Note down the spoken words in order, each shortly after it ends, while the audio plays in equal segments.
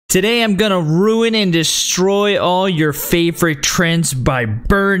Today I'm gonna ruin and destroy all your favorite trends by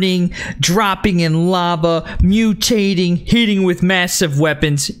burning, dropping in lava, mutating, hitting with massive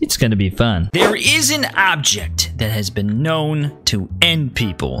weapons. It's gonna be fun. There is an object that has been known to end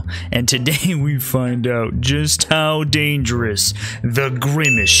people, and today we find out just how dangerous the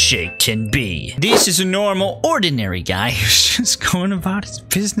Grimace Shake can be. This is a normal, ordinary guy who's just going about his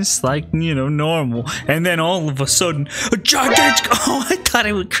business like, you know, normal, and then all of a sudden, a gigantic— oh, I thought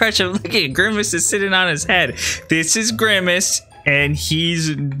it would crush him. Look at Grimace is sitting on his head. This is Grimace, and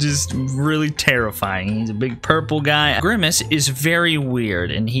he's just really terrifying. He's a big purple guy. Grimace is very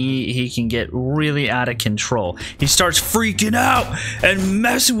weird, and he can get really out of control. He starts freaking out and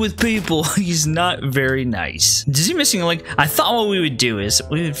messing with people. He's not very nice. Is he missing a leg? I thought what we would do is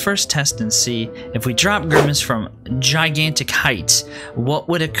we would first test and see if we drop Grimace from gigantic heights, what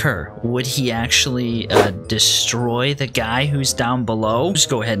would occur? Would he actually destroy the guy who's down below?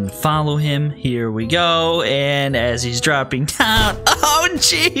 Just go ahead and follow him. Here we go. And as he's dropping down, oh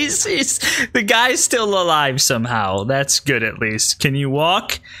jeez, the guy's still alive somehow. That's good at least. Can you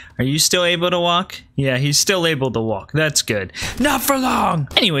walk? Are you still able to walk? Yeah, he's still able to walk. That's good. Not for long.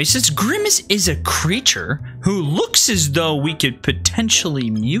 Anyway, since Grimace is a creature who looks as though we could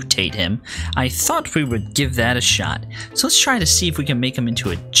potentially mutate him, I thought we would give that a shot. So let's try to see if we can make him into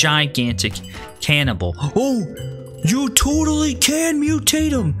a gigantic cannibal. Oh, you totally can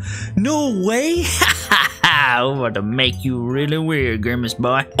mutate him. No way. I'm going to make you really weird, Grimace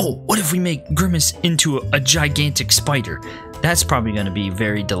boy. Oh, what if we make Grimace into a gigantic spider? That's probably going to be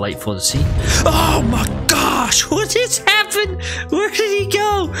very delightful to see. Oh my gosh, what just happened? Where did he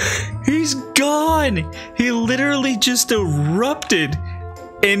go? He's gone. He literally just erupted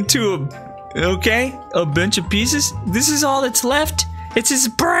into a bunch of pieces. This is all that's left. It's his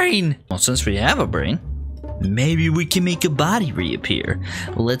brain. Well, since we have a brain, maybe we can make a body reappear.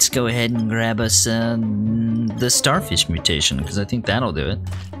 Let's go ahead and grab us the starfish mutation, because I think that'll do it.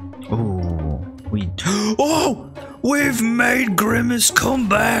 We've made Grimace come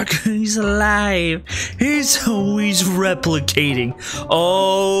back. He's alive. He's replicating.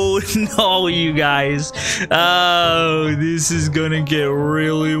 Oh no, you guys. Oh, this is gonna get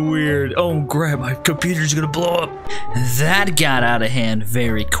really weird. Oh crap, my computer's gonna blow up. That got out of hand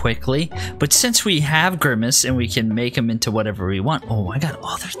very quickly. But since we have Grimace and we can make him into whatever we want. Oh, I got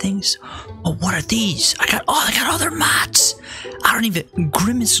other things. Oh, what are these? I got other mods. I don't even—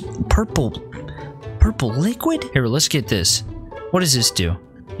 Grimace purple liquid? Here, let's get this. What does this do?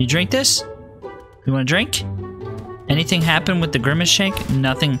 You drink this? You want to drink? Anything happen with the Grimace Shake?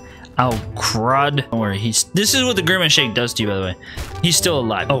 Nothing. Oh, crud. Don't worry. This is what the Grimace Shake does to you, by the way. He's still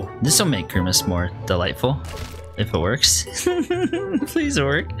alive. Oh, this will make Grimace more delightful. If it works. Please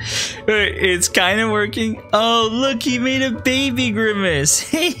work. It's kind of working. Oh, look, he made a baby Grimace.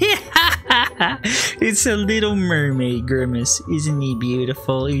 It's a little mermaid Grimace. Isn't he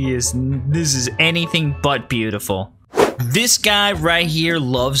beautiful? He is. This is anything but beautiful. This guy right here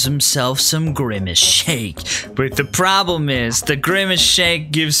loves himself some Grimace Shake. But the problem is, the Grimace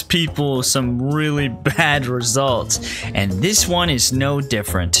Shake gives people some really bad results. And this one is no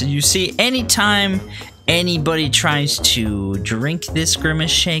different. You see, anytime anybody tries to drink this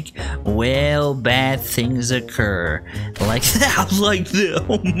Grimace Shake, well, bad things occur. Like that, like that.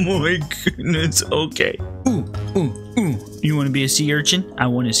 Oh my goodness. Okay. Ooh. You want to be a sea urchin? I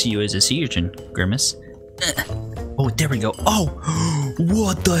want to see you as a sea urchin, Grimace. Oh, there we go. Oh,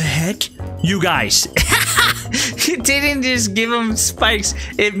 what the heck? You guys. It didn't just give him spikes.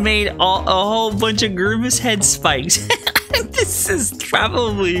 It made a whole bunch of Grimace head spikes. This is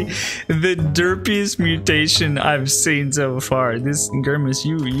probably the derpiest mutation I've seen so far. This Grimace,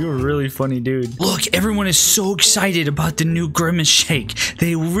 you're a really funny dude. Look, everyone is so excited about the new Grimace Shake.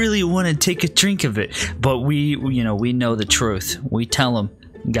 They really want to take a drink of it. But we know the truth. We tell them,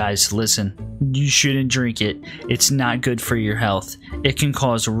 guys, listen, you shouldn't drink it. It's not good for your health. It can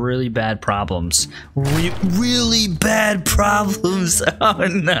cause really bad problems. Really bad problems. Oh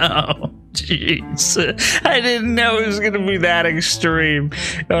no. Jeez, I didn't know it was gonna be that extreme.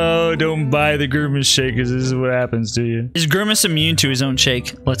 Oh, don't buy the Grimace Shake, because this is what happens to you. Is Grimace immune to his own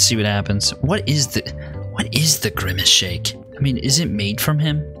shake? Let's see what happens. What is the Grimace Shake? I mean, is it made from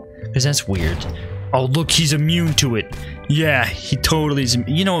him? Because that's weird. Oh, look, he's immune to it. Yeah, he totally is.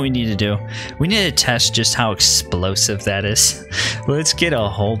 You know what we need to do? We need to test just how explosive that is. Let's get a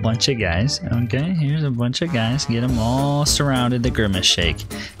whole bunch of guys. Okay, here's a bunch of guys. Get them all surrounded the Grimace Shake.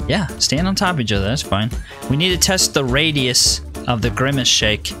 Yeah, stand on top of each other. That's fine. We need to test the radius of the Grimace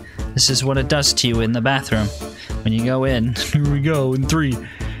Shake. This is what it does to you in the bathroom when you go in. Here we go in 3,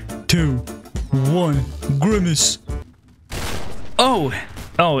 2, 1. Grimace. Oh,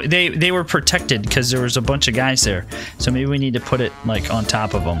 Oh, they were protected because there was a bunch of guys there. So maybe we need to put it like on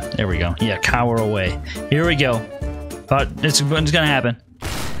top of them. There we go. Yeah, cower away. Here we go. But it's gonna happen.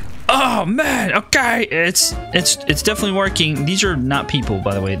 Oh man, okay, it's definitely working. These are not people,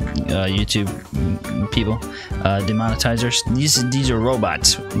 by the way, YouTube people, demonetizers. These are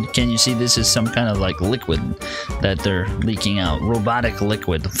robots. Can you see this is some kind of like liquid that they're leaking out? Robotic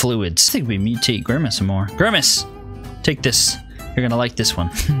liquid fluids. I think we mutate Grimace some more. Grimace, take this. You're gonna like this one.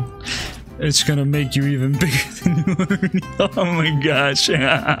 It's gonna make you even bigger than you already. Oh my gosh.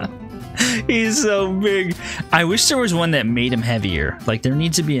 He's so big. I wish there was one that made him heavier. Like, there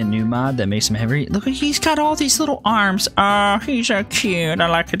needs to be a new mod that makes him heavier. Look, he's got all these little arms. Oh, he's so cute. I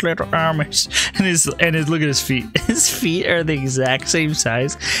like his little arms. And his look at his feet. His feet are the exact same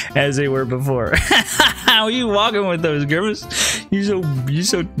size as they were before. How are you walking with those, Grimace?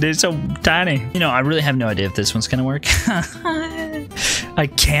 They're so tiny. You know, I really have no idea if this one's gonna work. I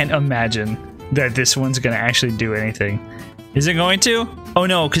can't imagine that this one's gonna actually do anything. Is it going to? Oh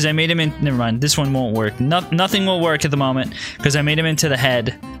no, because I made him in. Never mind. This one won't work. Nothing will work at the moment because I made him into the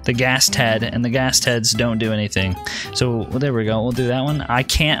head, the gassed head, and the gassed heads don't do anything. So well, there we go. We'll do that one. I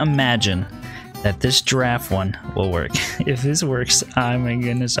can't imagine that this giraffe one will work. If this works, oh my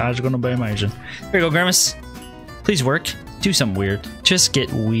goodness, I was gonna be amazing. There you go, Grimace. Please work. Do something weird. Just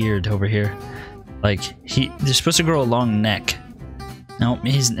get weird over here. Like they're supposed to grow a long neck. Nope,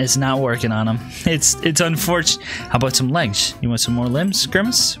 it's not working on him. It's unfortunate. How about some legs? You want some more limbs,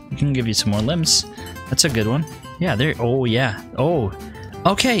 Grimace? We can give you some more limbs. That's a good one. Yeah, there. Oh, yeah. Oh.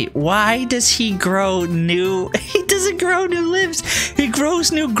 Okay, why does he grow new? He doesn't grow new limbs. He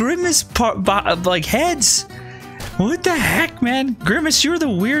grows new Grimace like heads. What the heck, man? Grimace, you're the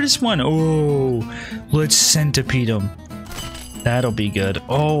weirdest one. Oh, let's centipede him. That'll be good.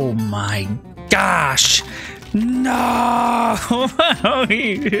 Oh my gosh. No!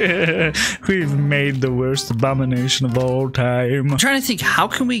 We've made the worst abomination of all time. I'm trying to think, how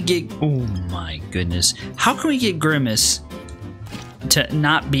can we get... Oh my goodness. How can we get Grimace to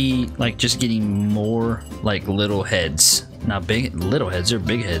not be like just getting more like little heads? Not big, little heads, or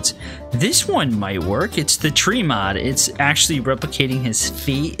big heads. This one might work. It's the tree mod. It's actually replicating his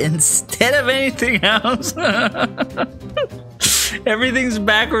feet instead of anything else. Everything's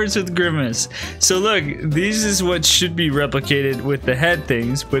backwards with Grimace. So look, this is what should be replicated with the head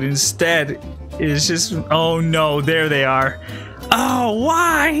things, but instead it's just, oh no, there they are. Oh,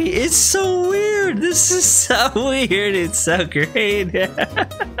 why? It's so weird. This is so weird. It's so great.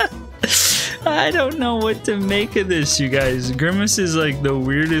 I don't know what to make of this, you guys. Grimace is like the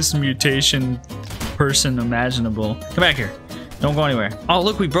weirdest mutation person imaginable. Come back here. Don't go anywhere. Oh,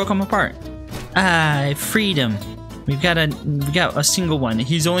 look, we broke him apart. I freed him. We got a single one.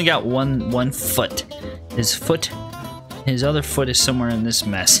 He's only got one foot. His other foot is somewhere in this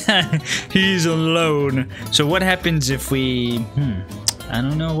mess. He's alone. So what happens if we? I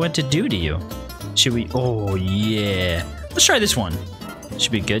don't know what to do to you. Should we? Oh yeah. Let's try this one.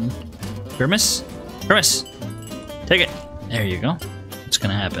 Should be good. Grimace, take it. There you go. What's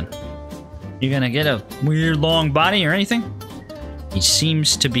gonna happen? You gonna get a weird long body or anything? He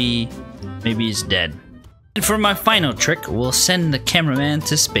seems to be. Maybe he's dead. And for my final trick, we'll send the cameraman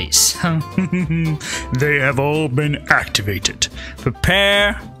to space. They have all been activated.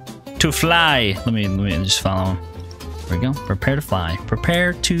 Prepare to fly. Let me just follow him. There we go. Prepare to fly.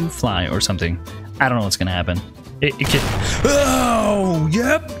 Prepare to fly or something. I don't know what's gonna happen. It could. Oh,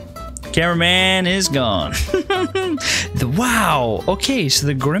 yep. Cameraman is gone. Wow. Okay, so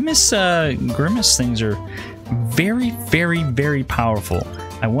the Grimace things are very, very, very powerful.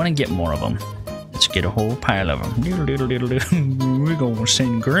 I want to get more of them. Let's get a whole pile of them. We're gonna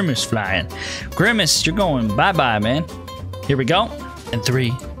send Grimace flying. Grimace, you're going bye-bye, man. Here we go. And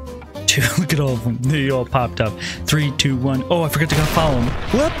 3, 2, look at all of them. They all popped up. 3, 2, 1. Oh, I forgot to go follow him.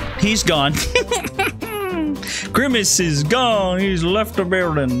 Whoop, he's gone. Grimace is gone. He's left the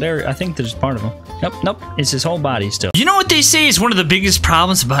building. There, I think there's part of him. Nope. It's his whole body still. You know what they say is one of the biggest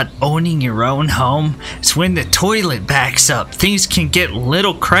problems about owning your own home? It's when the toilet backs up. Things can get a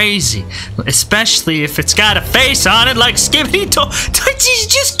little crazy. Especially if it's got a face on it like Skippy He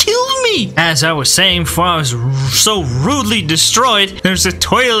just killed me! As I was saying before I was so rudely destroyed, there's a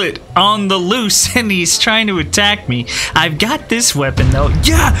toilet on the loose and he's trying to attack me. I've got this weapon though.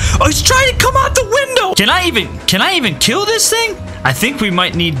 Yeah! Oh, he's trying to come out the window! Can I even kill this thing? I think we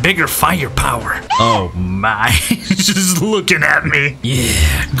might need bigger firepower. Oh my, he's just looking at me.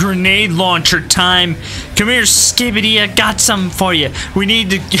 Yeah, grenade launcher time. Come here, Skibbity, I got something for you. We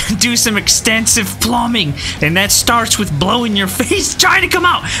need to do some extensive plumbing, and that starts with blowing your face. Trying to come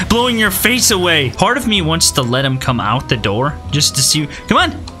out, blowing your face away. Part of me wants to let him come out the door, just to see. Come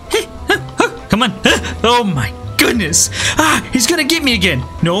on, come on. Oh my goodness. He's gonna get me again.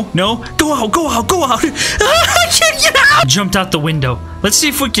 No, go out, go out, go out. I can't get out. Jumped out the window. Let's see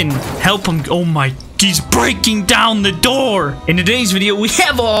if we can help him. Oh my, he's breaking down the door. In today's video, we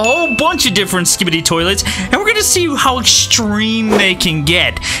have a whole bunch of different Skibbity toilets, and we're gonna see how extreme they can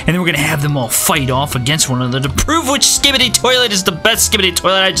get. And then we're gonna have them all fight off against one another to prove which Skibbity toilet is the best Skibbity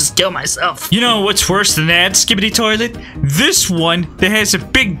toilet. I just killed myself. You know what's worse than that Skibbity toilet? This one that has a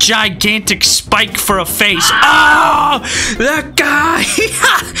big gigantic spike for a face. Oh, that guy.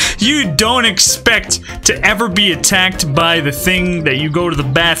 You don't expect to ever be attacked by the thing that you go to the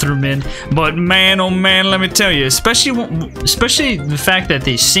bathroom in, but man, oh man, let me tell you, especially the fact that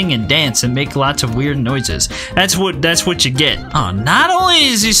they sing and dance and make lots of weird noises. That's what you get. Oh, not only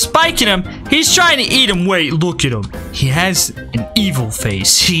is he spiking him, he's trying to eat him. Wait, look at him. He has an evil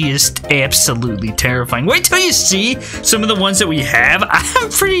face. He is absolutely terrifying. Wait till you see some of the ones that we have. I'm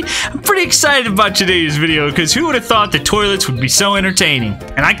pretty excited about today's video, because who would have thought the toilets would be so entertaining?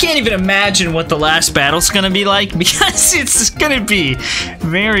 And I can't even imagine what the last battle's gonna be like, because it's gonna be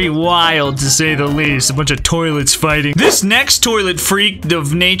very wild, to say the least. A bunch of toilets fighting. This next toilet freak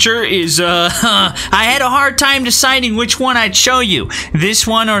of nature is, I had a hard time deciding which one I'd show you. This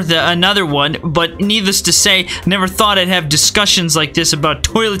one or another one, but needless to say, never thought I'd have discussions like this about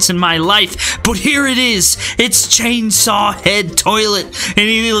toilets in my life, but here it is. It's Chainsaw Head Toilet, and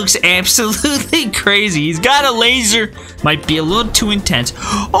he looks absolutely crazy. He's got a laser. Might be a little too intense.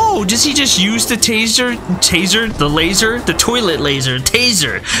 Oh, does he just use the taser, the toilet laser,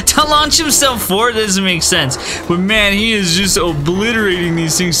 taser, to launch himself forward? That doesn't make sense. But man, he is just obliterating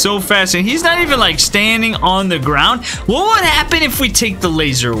these things so fast, and he's not even like standing on the ground. What would happen if we take the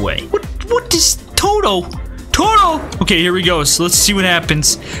laser away? What is Toto? Okay, here we go. So let's see what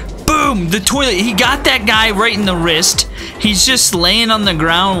happens. Boom! The toilet. He got that guy right in the wrist. He's just laying on the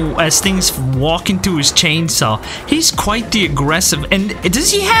ground as things walk into his chainsaw. He's quite the aggressive. And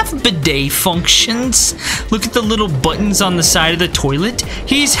does he have bidet functions? Look at the little buttons on the side of the toilet.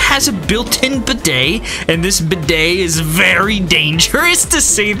 He has a built-in bidet, and this bidet is very dangerous, to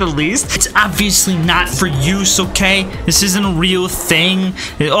say the least. It's obviously not for use, okay? This isn't a real thing.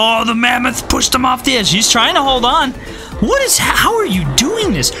 Oh, the mammoth pushed him off the edge. He's trying to hold on. How are you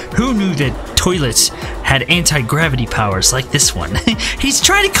doing this? Who knew that toilets had anti-gravity powers like this one? He's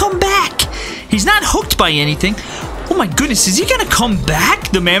trying to come back. He's not hooked by anything. Oh my goodness, is he gonna come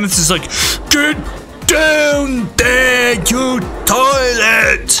back? The mammoth is like, get down there, you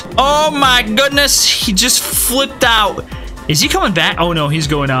toilet. Oh my goodness, he just flipped out. Is he coming back? Oh no, he's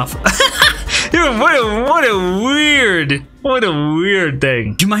going off. What a weird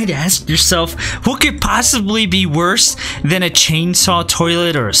thing. You might ask yourself, what could possibly be worse than a chainsaw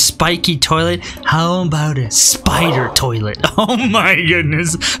toilet or a spiky toilet? How about a spider toilet? Oh my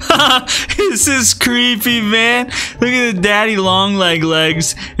goodness. This is creepy, man. Look at the daddy long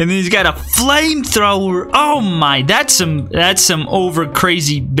legs. And then he's got a flamethrower. Oh my, that's some over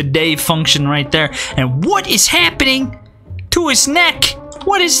crazy bidet function right there. And what is happening to his neck?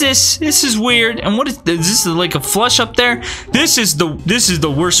 What is this? This is weird. And what is this? Is like a flush up there? This is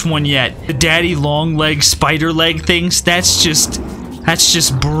the worst one yet. The daddy long leg spider leg things. That's just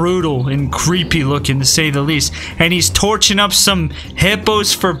brutal and creepy looking, to say the least. And he's torching up some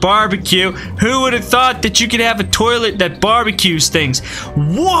hippos for barbecue. Who would have thought that you could have a toilet that barbecues things?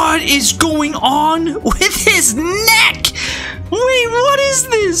 What is going on with his neck? Wait, what is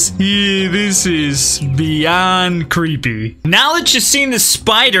this? Yeah, this is beyond creepy. Now that you've seen the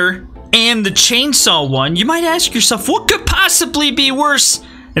spider and the chainsaw one, you might ask yourself, what could possibly be worse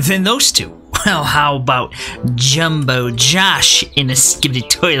than those two? Well, how about Jumbo Josh in a Skibbity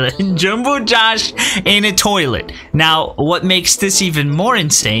toilet? Jumbo Josh in a toilet. Now, what makes this even more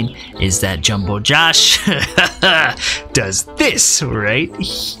insane is that Jumbo Josh does this right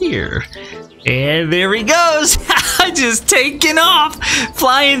here. And there he goes, just taking off,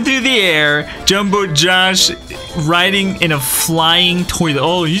 flying through the air. Jumbo Josh riding in a flying toilet.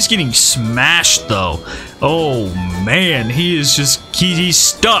 Oh, he's getting smashed though. Oh man, he's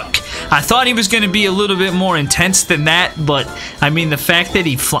stuck. I thought he was going to be a little bit more intense than that, but I mean the fact that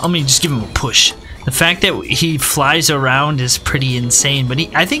let me just give him a push. The fact that he flies around is pretty insane, but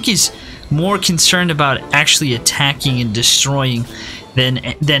I think he's more concerned about actually attacking and destroying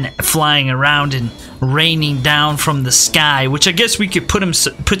than flying around and raining down from the sky, which I guess we could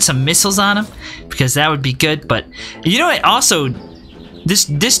put some missiles on him, because that would be good. But you know what, also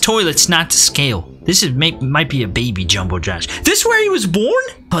this toilet's not to scale. This might be a baby Jumbo Josh. This is where he was born?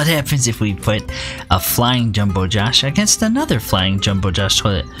 What happens if we put a flying Jumbo Josh against another flying Jumbo Josh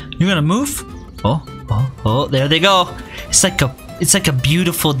toilet? You gonna move? Oh, there they go. It's like a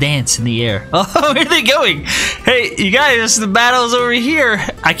beautiful dance in the air. Oh, where are they going? Hey, you guys, the battle's over here.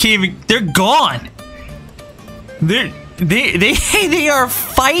 I can't even, they're gone. They are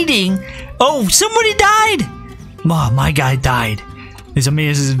fighting. Oh, somebody died. Oh, my guy died. This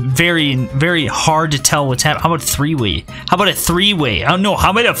is very, very hard to tell what's happening. How about three-way? How about a three-way? I don't know.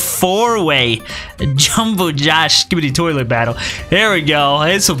 How about a four-way Jumbo Josh Skibbity Toilet battle? There we go.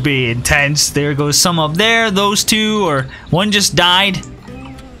 This will be intense. There goes some up there. Those two, or one just died.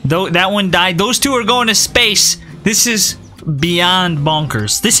 That one died. Those two are going to space. This is beyond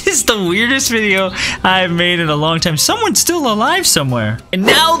bonkers. This is the weirdest video I've made in a long time. Someone's still alive somewhere. And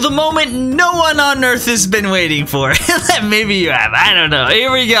now the moment no one on Earth has been waiting for. Maybe you have. I don't know.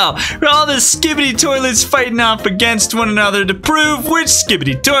 Here we go. All the Skibbity Toilets fighting off against one another to prove which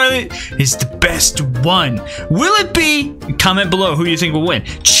Skibbity Toilet is the best one. Will it be? Comment below who you think will win.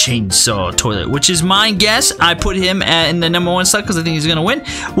 Chainsaw Toilet, which is my guess. I put him in the #1 slot because I think he's gonna win.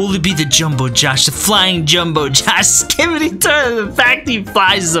 Will it be the Jumbo Josh, the flying Jumbo Josh Skibbity Toilet? The fact he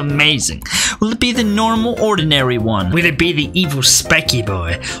flies is amazing. Will it be the normal, ordinary one? Will it be the evil Spiky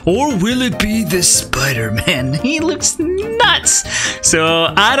Boy? Or will it be the Spider-Man? He looks nuts.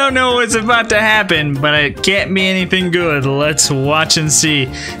 So I don't know what's about to happen, but it can't be anything good. Let's watch and see.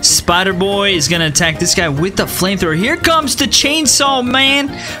 Spider Boy is gonna attack this guy with the flamethrower. Here comes the Chainsaw Man.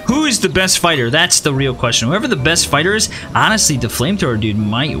 Who is the best fighter? That's the real question. Whoever the best fighter is, honestly, the flamethrower dude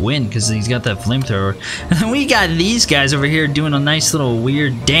might win because he's got that flamethrower. And we got these guys over here doing a nice little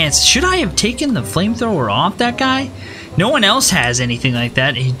weird dance. Should I have taken the flamethrower off that guy? No one else has anything like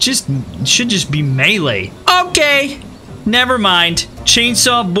that. He should just be melee. Okay, never mind.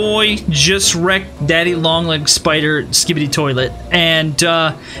 Chainsaw Boy just wrecked Daddy Longleg Spider Skibbity Toilet, and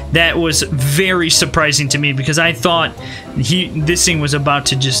that was very surprising to me because I thought this thing was about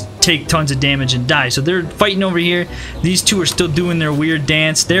to just take tons of damage and die. So they're fighting over here. These two are still doing their weird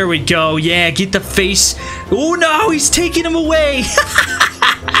dance. There we go. Yeah, get the face. Oh no, he's taking him away.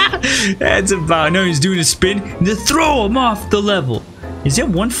 That's about. No, he's doing a spin to throw him off the level. Is it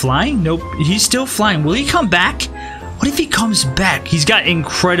one flying? Nope, he's still flying. Will he come back? What if he comes back? He's got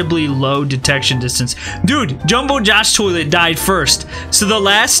incredibly low detection distance. Dude, Jumbo Josh Toilet died first. So the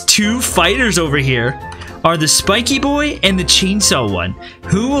last two fighters over here are the Spiky Boy and the Chainsaw one.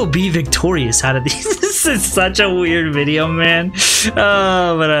 Who will be victorious out of these? This is such a weird video, man.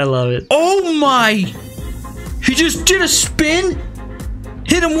 Oh, but I love it. Oh my! He just did a spin?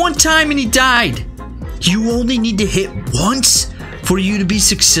 Hit him one time and he died. You only need to hit once for you to be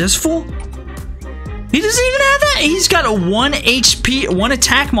successful? He doesn't even have that. He's got a 1 HP, 1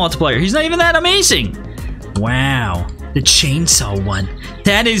 attack multiplier. He's not even that amazing. Wow. The Chainsaw one.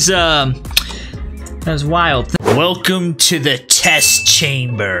 That was wild. Welcome to the test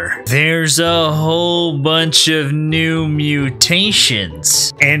chamber. There's a whole bunch of new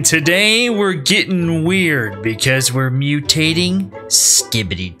mutations. And today we're getting weird because we're mutating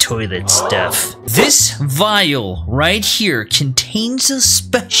Skibbity Toilet stuff. This vial right here contains a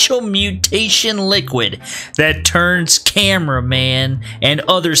special mutation liquid that turns Cameraman and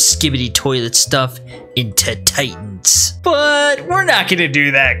other Skibbity Toilet stuff into Titans. But we're not gonna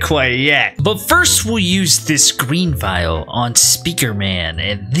do that quite yet. But first we'll use this green vial on Speaker Man,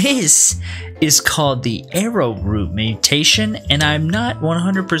 and this is called the Arrowroot mutation, and I'm not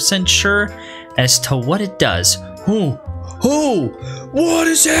 100% sure as to what it does. Oh, what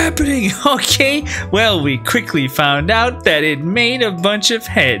is happening? Okay, well, we quickly found out that it made a bunch of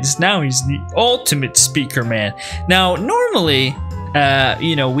heads. Now he's the ultimate Speaker Man. Now, normally,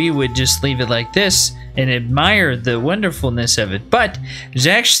 you know, we would just leave it like this and admire the wonderfulness of it, but there's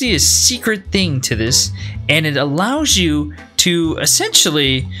actually a secret thing to this, and it allows you to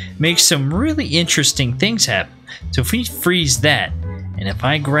essentially make some really interesting things happen. So if we freeze that, and if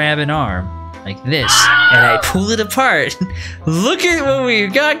I grab an arm like this and I pull it apart, look at what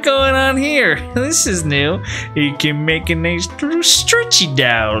we've got going on here. This is new. You can make a nice little stretchy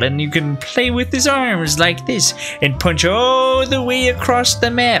doll, and you can play with his arms like this and punch all the way across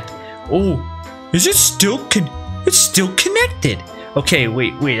the map. Oh, is it still it's still connected? Okay,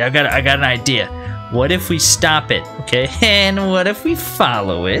 wait, I got an idea. What if we stop it? Okay, and what if we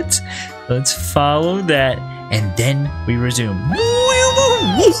follow it? Let's follow that, and then we resume.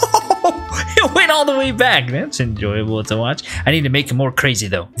 Whoa! It went ran all the way back. That's enjoyable to watch. I need to make him more crazy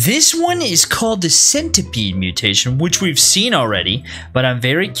though. This one is called the centipede mutation, which we've seen already, but I'm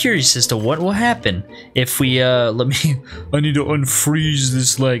very curious as to what will happen if we I need to unfreeze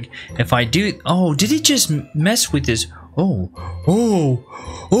this leg. If I do, oh, did it just mess with this? Oh,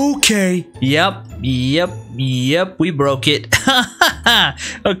 okay. Yep, we broke it.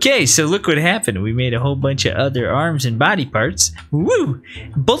 Okay, so look what happened. We made a whole bunch of other arms and body parts. Woo!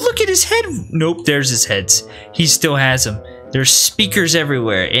 But look at his head. Nope, there's his heads. He still has them. There's speakers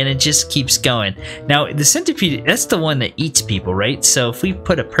everywhere, and it just keeps going. Now, the centipede, that's the one that eats people, right? So if we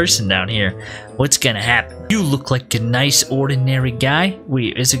put a person down here, what's gonna happen? You look like a nice, ordinary guy.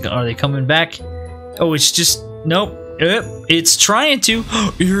 Wait, are they coming back? Oh, it's just, nope. It's trying to.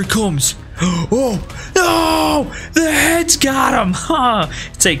 Here it comes. Oh, no! The head's got him.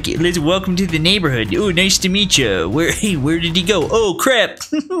 It's like, welcome to the neighborhood. Oh, nice to meet you. Where did he go? Oh, crap.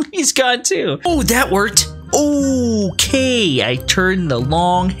 He's gone too. Oh, that worked. Okay, I turned the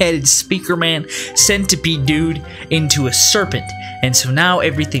long-headed speaker man centipede dude into a serpent. And so now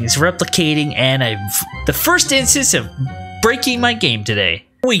everything's replicating, and the first instance of breaking my game today.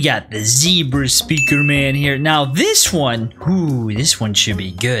 We got the zebra speaker man here. Now this one, this one should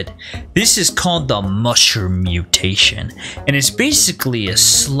be good. This is called the mushroom mutation, and it's basically a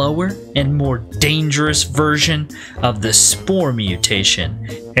slower and more dangerous version of the spore mutation.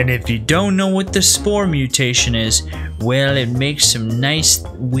 And if you don't know what the spore mutation is, well, it makes some nice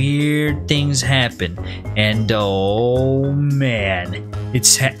weird things happen. And oh man,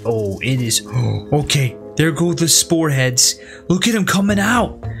 it is. Okay. There go the spore heads. Look at them coming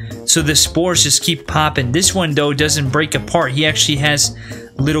out. So the spores just keep popping. This one, though, doesn't break apart. He actually has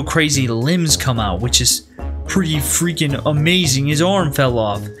little crazy limbs come out, which is pretty freaking amazing. His arm fell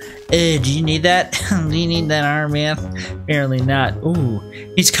off. Do you need that? Do you need that arm, man? Apparently not. Ooh.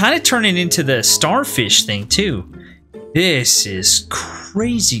 He's kind of turning into the starfish thing, too. This is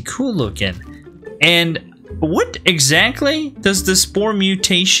crazy cool looking. And what exactly does the spore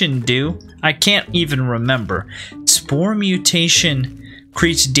mutation do? I can't even remember. Spore mutation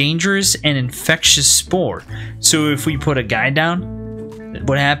creates dangerous and infectious spore. So if we put a guy down,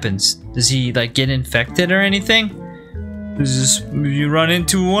 what happens? Does he like get infected or anything? You run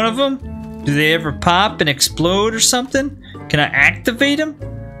into one of them? Do they ever pop and explode or something? Can I activate them?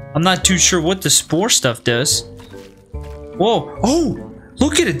 I'm not too sure what the spore stuff does. Whoa! Oh!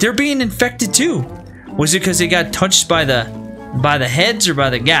 Look at it! They're being infected too. Was it because they got touched by the heads or by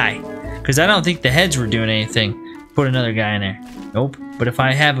the guy? Because I don't think the heads were doing anything. Put another guy in there. Nope. But if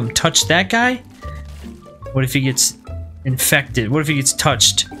I have him touch that guy, what if he gets infected? What if he gets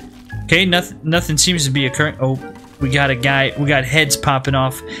touched? Okay, nothing seems to be occurring. Oh, we got a guy. We got heads popping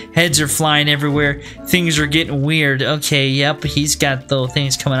off. Heads are flying everywhere. Things are getting weird. Okay, yep. He's got little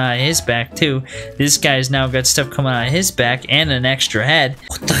things coming out of his back too. This guy's now got stuff coming out of his back and an extra head.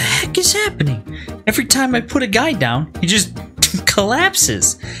 What the heck is happening? Every time I put a guy down, he just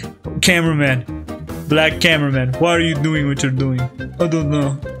collapses. Cameraman, black cameraman, why are you doing what you're doing? I don't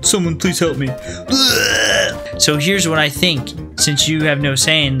know. Someone please help me. So here's what I think. Since you have no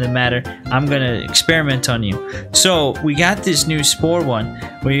say in the matter, I'm gonna experiment on you. So we got this new spore one.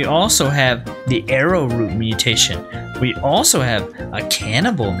 We also have the arrowroot mutation. We also have a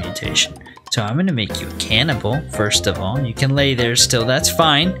cannibal mutation. So I'm gonna make you a cannibal, first of all. You can lay there still, that's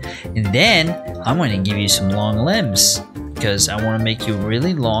fine. And then I'm gonna give you some long limbs, because I wanna make you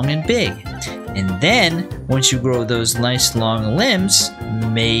really long and big. And then, once you grow those nice long limbs,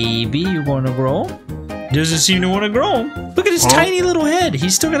 maybe you're gonna grow. Doesn't seem to want to grow him. Look at his tiny little head.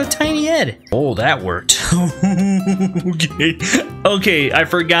 He's still got a tiny head. Oh, that worked. Okay, I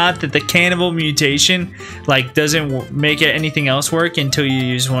forgot that the cannibal mutation like doesn't make anything else work until you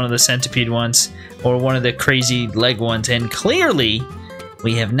use one of the centipede ones or one of the crazy leg ones. And clearly,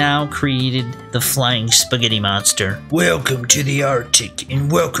 we have now created the flying spaghetti monster. Welcome to the Arctic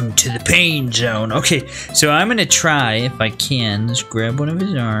and welcome to the pain zone. Okay, so I'm gonna try, if I can, let's grab one of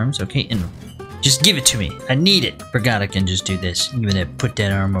his arms. Okay, and just give it to me. I need it. Forgot I can just do this. I'm gonna put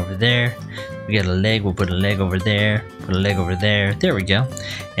that arm over there. We got a leg. We'll put a leg over there. Put a leg over there. There we go.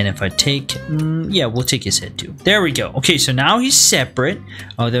 And if I take, yeah, we'll take his head too. There we go. Okay, so now he's separate,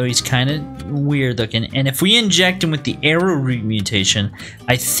 although he's kind of weird looking. And if we inject him with the arrowroot mutation,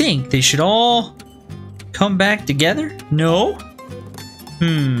 I think they should all come back together. No?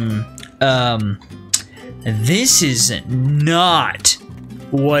 This is not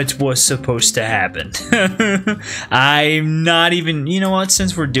what was supposed to happen. I'm not even, you know what,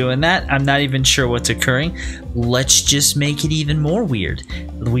 since we're doing that, I'm not even sure what's occurring. Let's just make it even more weird.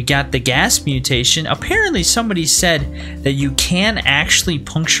 We got the gas mutation. Apparently somebody said that you can actually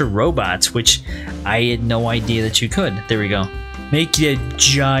puncture robots, which I had no idea that you could. There we go. Make it a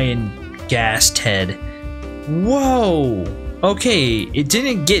giant gassed head. Whoa. Okay, it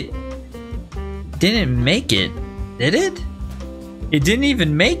didn't make it, did it? It didn't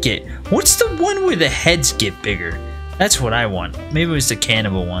even make it. What's the one where the heads get bigger? That's what I want. Maybe it was the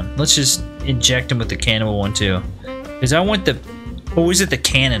cannibal one. Let's just inject him with the cannibal one too. Because I want the... Oh, is it the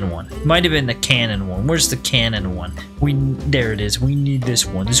cannon one? Might have been the cannon one. Where's the cannon one? There it is. We need this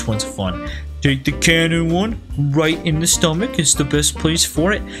one. This one's fun. Take the cannon one right in the stomach. It's the best place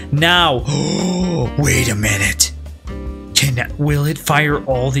for it. Now, wait a minute. Will it fire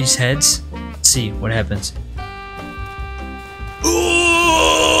all these heads? Let's see what happens.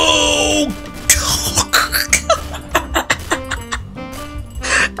 Oh!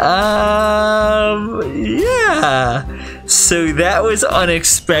 Yeah. So that was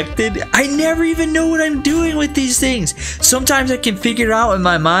unexpected. I never even know what I'm doing with these things. Sometimes I can figure it out in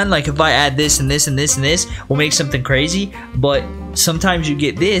my mind, like if I add this and this and this and this, we'll make something crazy. But sometimes you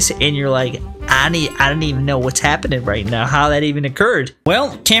get this and you're like, I don't even know what's happening right now, how that even occurred.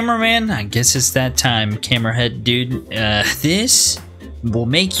 Well, cameraman, I guess it's that time, camerahead dude. This will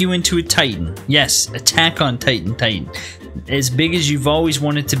make you into a Titan. Yes, attack on Titan. As big as you've always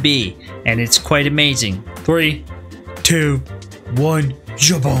wanted to be, and it's quite amazing. 3, 2, 1,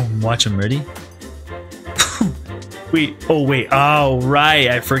 jaboom. Watch him, ready? Oh right,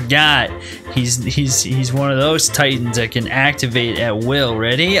 I forgot. He's one of those Titans that can activate at will.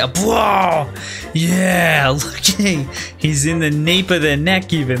 Ready? Whoa! Yeah, look at him. He's in the nape of the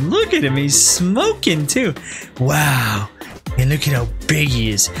neck even. Look at him, he's smoking too. Wow. And look at how big he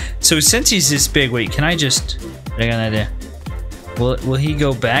is. So since he's this big, wait, can I just... I got an idea. Will he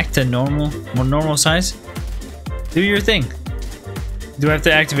go back to normal size? Do your thing. Do I have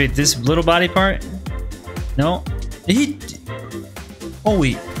to activate this little body part? No. He did.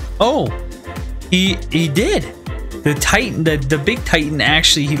 The Titan, the big Titan,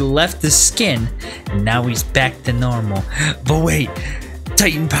 actually, he left the skin, and now he's back to normal. But wait,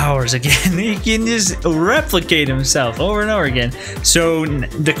 Titan powers again. He can just replicate himself over and over again. So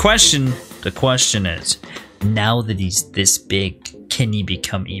the question is, now that he's this big, can he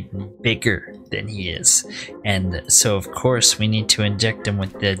become even bigger than he is? And so of course we need to inject him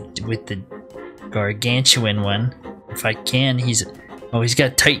with the gargantuan one. If I can, he's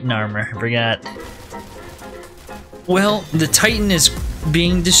got Titan armor. I forgot. Well, the Titan is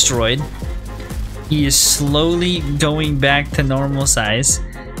being destroyed. He is slowly going back to normal size.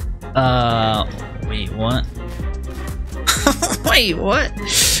 Wait, what? Wait, what?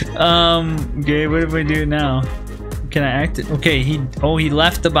 Okay, what do I do now? Can I act it? Okay, he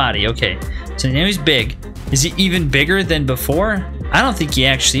left the body. Okay, so now he's big. Is he even bigger than before? I don't think he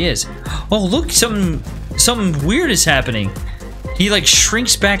actually is. Oh, look, something weird is happening. He like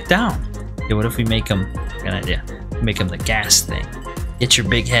shrinks back down. Okay, what if we make him, got an idea, make him the gas thing. Get your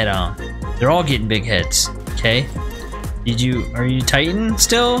big head on. They're all getting big heads. Okay, are you Titan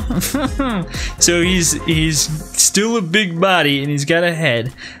still? So he's still a big body and he's got a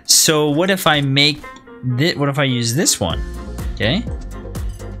head. So what if I make this, what if I use this one? Okay,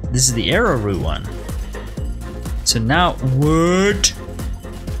 this is the arrowroot one. So now what?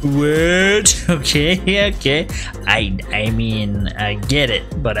 Okay. I mean, I get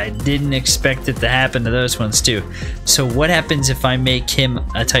it, but I didn't expect it to happen to those ones too. So what happens if I make him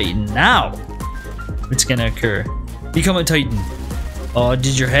a Titan now? What's gonna occur? Become a Titan. Oh,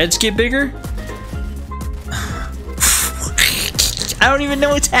 did your heads get bigger? I don't even know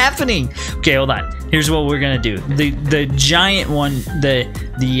what's happening. Okay, hold on. Here's what we're gonna do. The giant one,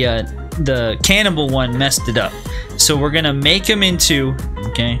 the cannibal one messed it up. So we're gonna make him into,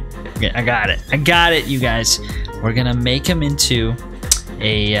 okay, I got it, you guys. We're gonna make him into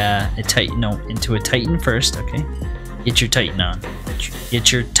a Titan, no, into a Titan first, okay? Get your Titan on.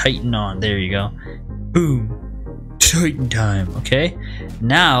 Get your Titan on, there you go. Boom, Titan time, okay?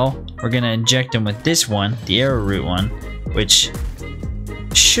 Now, we're gonna inject him with this one, the arrowroot one, which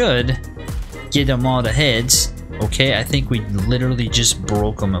should get them all the heads, okay? I think we literally just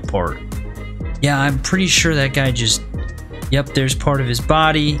broke them apart. Yeah, I'm pretty sure that guy just... Yep, there's part of his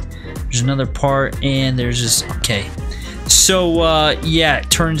body. There's another part, and there's this... Okay. So, yeah, it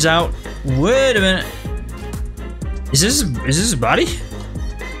turns out... Wait a minute. Is this his body?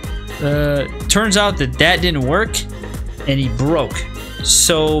 Turns out that didn't work, and he broke.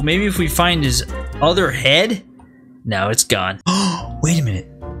 So, maybe if we find his other head... No, it's gone. Wait a minute.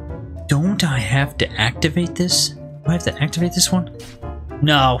 Don't I have to activate this? Do I have to activate this one?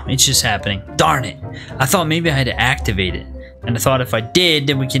 No, it's just happening. Darn it. I thought maybe I had to activate it. And I thought if I did,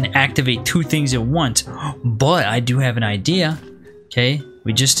 then we can activate 2 things at once. But I do have an idea. Okay,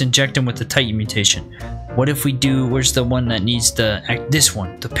 we just inject him with the Titan mutation. What if we do, where's the one that needs the, this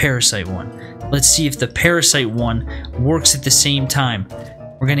one, the parasite one. Let's see if the parasite one works at the same time.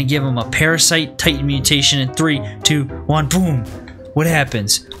 We're gonna give him a parasite Titan mutation in 3, 2, 1, boom. What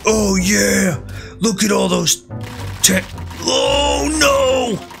happens? Oh yeah, look at all those oh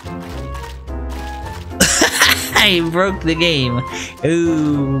no! I broke the game.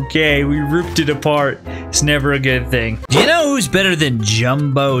 Okay, we ripped it apart. It's never a good thing. Do you know who's better than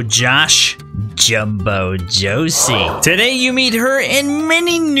Jumbo Josh? Jumbo Josie. Today you meet her and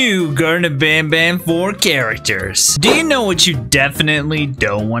many new Garden of Banban 4 characters. Do you know what you definitely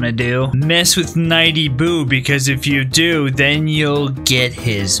don't want to do? Mess with Nighty Boo, because if you do, then you'll get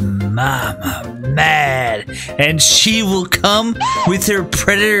his mama mad. And she will come with her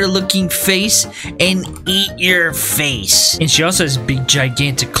predator-looking face and eat your face. And she also has big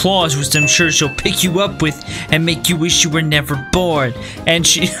gigantic claws, which I'm sure she'll pick you up with and make you wish you were never born. And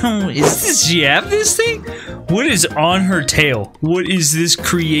she, she have this thing? What is on her tail? What is this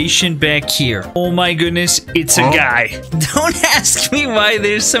creation back here? Oh my goodness, it's a guy. Don't ask me why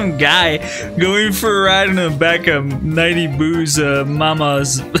there's some guy going for a ride on the back of Nighty Boo's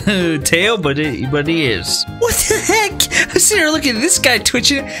mama's tail, but he is. What the heck? I'm sitting here looking at this guy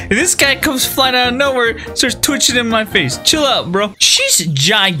twitching, and this guy comes flying out of nowhere, starts twitching in my face. Chill out, bro. She's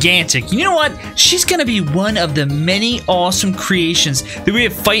gigantic. You know what? She's gonna be one of the many awesome creations that we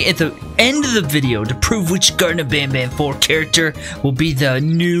have fight at the end of the video to prove which Garden of Banban 4 character will be the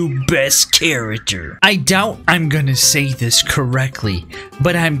new best character. I doubt I'm gonna say this correctly,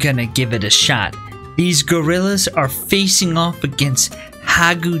 but I'm gonna give it a shot. These gorillas are facing off against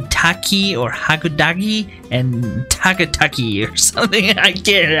Hagutaki or Hagudagi and Takataki or something. I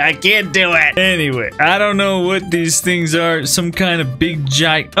can't do it. Anyway, I don't know what these things are. Some kind of big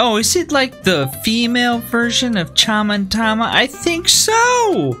giant. Oh, is it like the female version of Chama and Tama? I think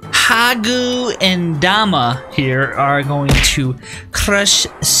so. Hagu and Dama here are going to crush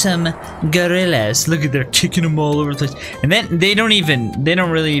some gorillas. Look at, they're kicking them all over the place. And then they don't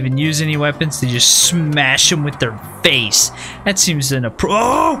really even use any weapons. They just smash them with their face. That seems an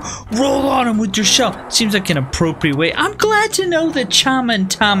oh, roll on them with your shell. Seems like an appropriate way. I'm glad to know that Chama and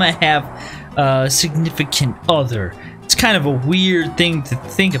Tama have a significant other. It's kind of a weird thing to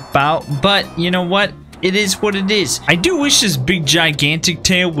think about, but you know what? It is what it is. I do wish this big gigantic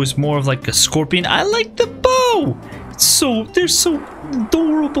tail was more of like a scorpion. I like the bow. They're so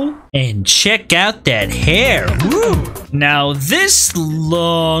adorable. And check out that hair. Woo! Now this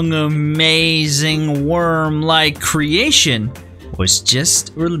long, amazing worm-like creation was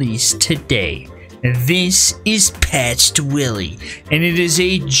just released today. This is Patched Willy, and it is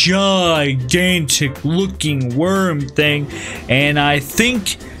a gigantic looking worm thing, and I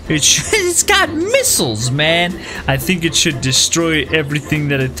think it's got missiles, man. I think it should destroy everything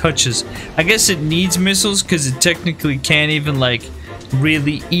that it touches. I guess it needs missiles because it technically can't even like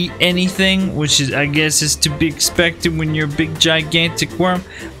really eat anything, which is, I guess, is to be expected when you're a big gigantic worm.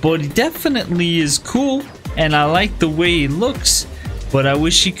 But it definitely is cool, and I like the way he looks. But I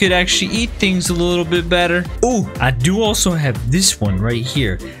wish he could actually eat things a little bit better. Oh, I do also have this one right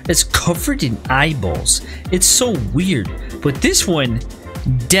here. It's covered in eyeballs. It's so weird. But this one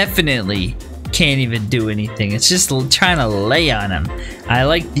definitely can't even do anything. It's just trying to lay on him. I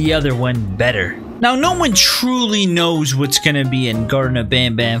like the other one better. Now, no one truly knows what's going to be in Garden of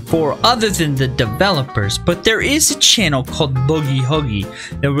Banban 4 other than the developers, but there is a channel called Boogie Huggy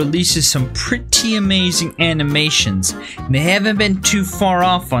that releases some pretty amazing animations, and they haven't been too far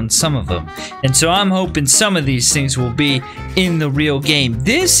off on some of them. And so I'm hoping some of these things will be in the real game.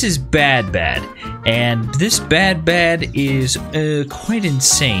 This is Bad, and this Bad is quite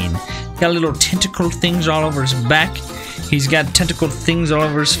insane. Got little tentacle things all over his back. He's got tentacle things all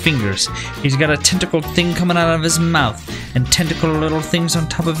over his fingers. He's got a tentacle thing coming out of his mouth and tentacle little things on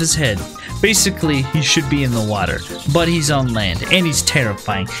top of his head. Basically, he should be in the water, but he's on land, and he's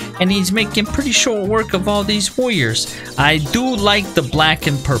terrifying, and he's making pretty short work of all these warriors. I do like the black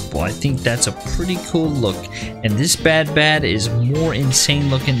and purple. I think that's a pretty cool look, and this Bad is more insane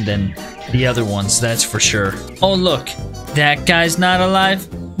looking than the other ones, that's for sure. Oh look, that guy's not alive.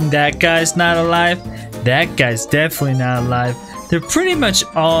 That guy's not alive. That guy's definitely not alive. They're pretty much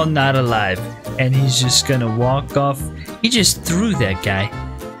all not alive. And he's just gonna walk off. He just threw that guy.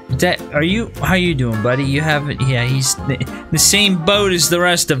 How you doing, buddy? You haven't, yeah, he's the same boat as the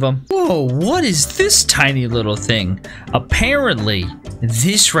rest of them. Whoa, what is this tiny little thing? Apparently,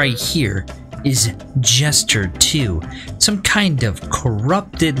 this right here is Jester 2. Some kind of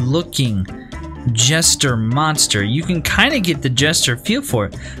corrupted looking Jester monster. You can kind of get the Jester feel for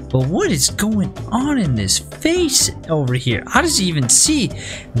it, but what is going on in this face over here? How does he even see?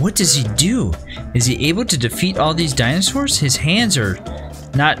 What does he do? Is he able to defeat all these dinosaurs? His hands are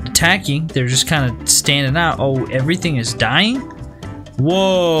not attacking, they're just kind of standing out. Oh, everything is dying?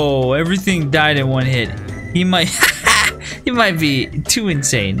 Whoa, everything died in one hit. He might he might be too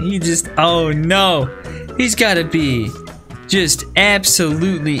insane. He just, oh no, he's gotta be just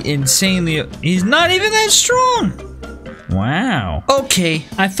absolutely insanely, he's not even that strong. Wow. Okay,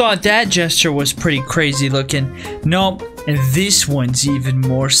 I thought that Jester was pretty crazy looking. Nope, this one's even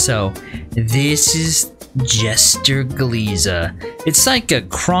more so. This is Jester Gliza. It's like a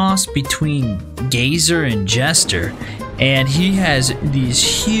cross between Gazer and Jester, and he has these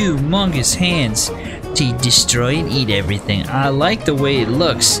humongous hands to destroy and eat everything. I like the way it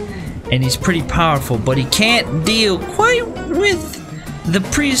looks, and he's pretty powerful, but he can't deal quite with the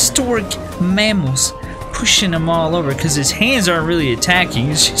prehistoric mammals pushing him all over, because his hands aren't really attacking.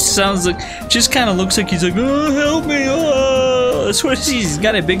 It just sounds like, just kind of looks like he's like, oh, help me, oh. That's what he's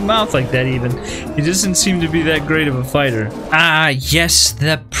got, a big mouth like that even. He doesn't seem to be that great of a fighter. Ah, yes,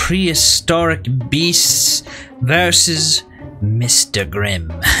 the prehistoric beasts versus Mr. Grimm.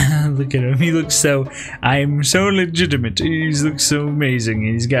 Look at him, he looks so, I'm so legitimate. He looks so amazing.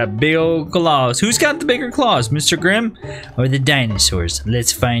 He's got big old claws. Who's got the bigger claws, Mr. Grimm or the dinosaurs?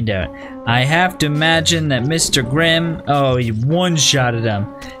 Let's find out. I have to imagine that Mr. Grimm, oh, he one-shotted him.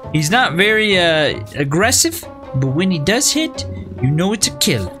 He's not very aggressive, but when he does hit, you know it's a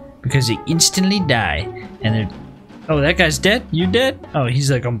kill, because they instantly die. And they're, oh, that guy's dead? You dead? Oh, he's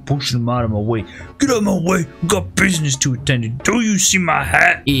like, I'm pushing him out of my way. Get out of my way. I got business to attend to. Do you see my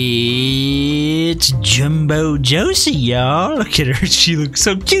hat? It's Jumbo Josie, y'all. Look at her. She looks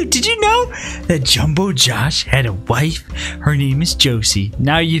so cute. Did you know that Jumbo Josh had a wife? Her name is Josie.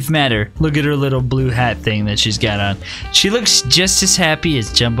 Now you've met her. Look at her little blue hat thing that she's got on. She looks just as happy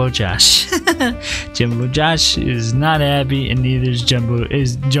as Jumbo Josh. Jumbo Josh is not happy, and neither is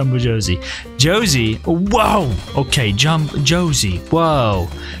Jumbo Josie. Josie, whoa. Okay, Josie, whoa.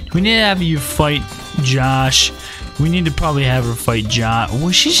 We need to have you fight Josh. We need to probably have her fight Josh.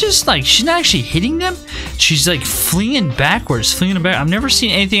 Well, she's just like, she's not actually hitting them. She's like flinging backwards, flinging back. I've never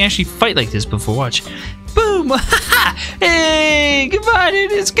seen anything actually fight like this before. Watch. Boom! Hey, goodbye,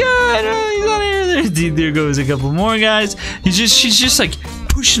 dude. It's good. Oh, he's on here. There goes a couple more guys. She's just like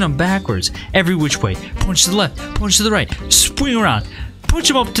pushing them backwards, every which way. Punch to the left, punch to the right, swing around. Punch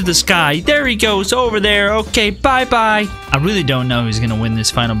him up to the sky. There he goes, over there. Okay, bye-bye. I really don't know who's gonna win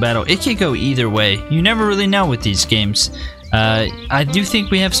this final battle. It could go either way. You never really know with these games. I do think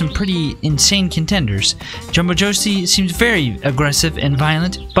we have some pretty insane contenders. Jumbo Josie seems very aggressive and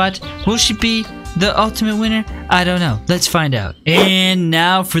violent, but will she be the ultimate winner? I don't know. Let's find out. And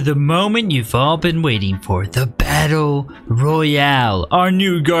now for the moment you've all been waiting for. The Battle Royale. Our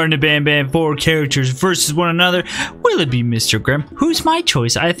new Garden of Bam Bam 4 characters versus one another. Will it be Mr. Grimm? Who's my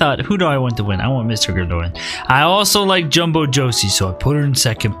choice? I thought, who do I want to win? I want Mr. Grimm to win. I also like Jumbo Josie, so I put her in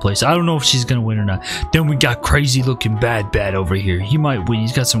second place. I don't know if she's gonna win or not. Then we got crazy looking Bad over here. He might win.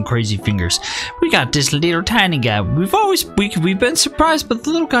 He's got some crazy fingers. We got this little tiny guy. We've been surprised by the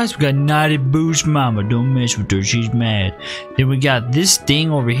little guys. We got Naughty Boo's mama. Don't mess with her. She's mad. Then we got this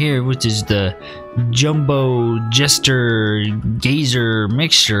thing over here, which is the Jumbo Jester Gazer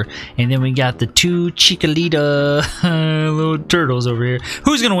mixture, and then we got the two Chiquilita little turtles over here.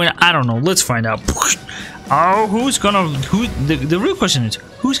 Who's gonna win? I don't know. Let's find out. Oh, the real question is,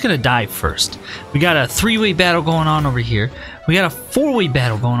 who's gonna die first? We got a 3-way battle going on over here. We got a 4-way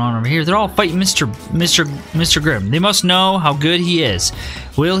battle going on over here. They're all fighting Mr. Grimm. They must know how good he is.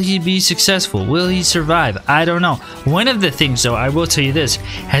 Will he be successful? Will he survive? I don't know. One of the things, though, I will tell you this,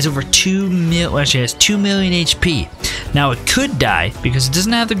 has over 2 million HP. Now, it could die because it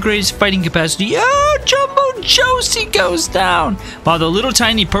doesn't have the greatest fighting capacity. Oh, Jumbo Josie goes down. While the little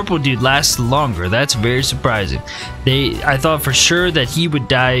tiny purple dude lasts longer. That's very surprising. I thought for sure that he would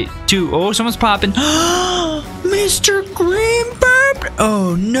die too. Oh, someone's popping. Mr. Grimm burped.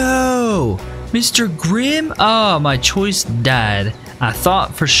 Oh no, Mr. Grimm. Oh, my choice died. I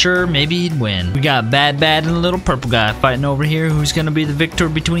thought for sure maybe he'd win. We got Bad and the little purple guy fighting over here. Who's gonna be the victor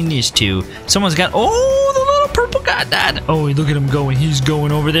between these two? Someone's got, oh, the little purple guy died. Oh, look at him going. He's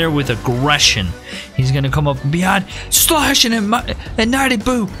going over there with aggression. He's gonna come up behind, slashing at Naughty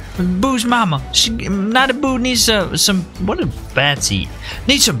Boo's mama. Naughty Boo needs some, what did bats eat?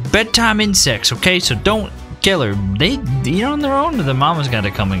 Needs some bedtime insects, okay? So don't kill her. They eat on their own, or the mama's got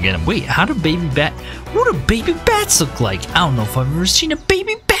to come and get them. Wait, how do baby bat? What do baby bats look like? I don't know if I've ever seen a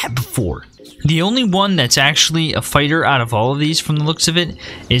baby bat before. The only one that's actually a fighter out of all of these, from the looks of it,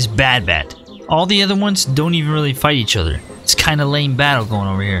 is Bad Bat. All the other ones don't even really fight each other. It's kind of lame battle going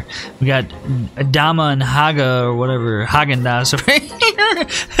over here. We got Adama and Haga, or whatever, Hagendas over here.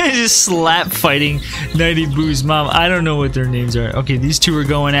 Just slap fighting Nighty Boo's mom. I don't know what their names are. Okay, these two are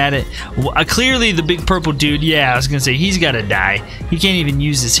going at it. Clearly the big purple dude, yeah, I was gonna say, he's gotta die. He can't even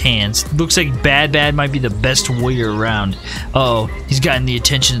use his hands. Looks like Bad Bad might be the best warrior around. Uh oh, he's gotten the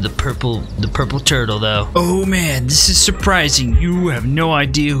attention of the purple turtle though. Oh man, this is surprising. You have no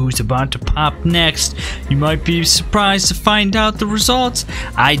idea who's about to pop next. You might be surprised to find out the results.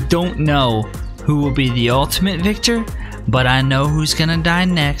 I don't know who will be the ultimate victor, but I know who's gonna die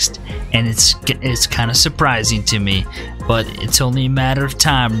next, and it's kind of surprising to me, but it's only a matter of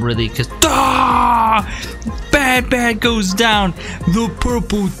time, really, because Bad Bad goes down. The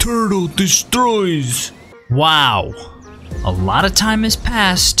purple turtle destroys. Wow, a lot of time has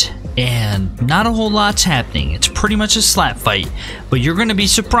passed and not a whole lot's happening. It's pretty much a slap fight, but you're gonna be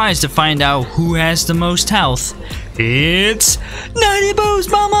surprised to find out who has the most health. It's Nighty Boo's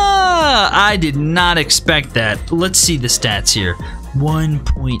mama! I did not expect that. Let's see the stats here.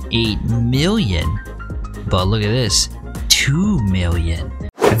 1.8 million. But look at this. 2 million.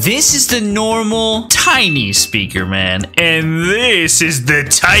 This is the normal tiny speaker man, and this is the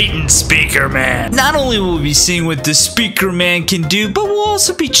Titan speaker man. Not only will we be seeing what the speaker man can do, but we'll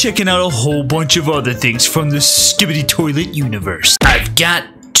also be checking out a whole bunch of other things from the Skibbity Toilet universe. I've got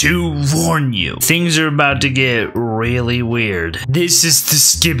to warn you, things are about to get really weird. This is the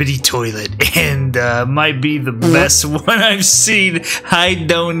Skibbity Toilet, and might be the best one I've seen. I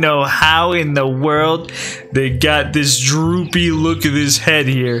don't know how in the world they got this droopy look of his head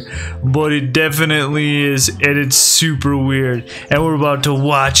here, but it definitely is, and it's super weird. And we're about to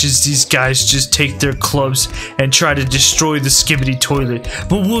watch as these guys just take their clubs and try to destroy the Skibbity Toilet.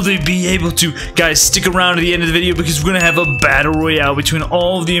 But will they be able to? Guys, stick around to the end of the video, because we're gonna have a battle royale between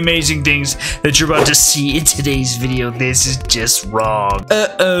all of the amazing things that you're about to see in today's video. This is just wrong.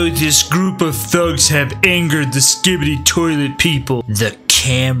 Uh-oh, this group of thugs have angered the Skibbity Toilet people. The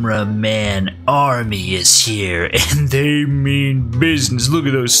cameraman army is here, and they mean business. Look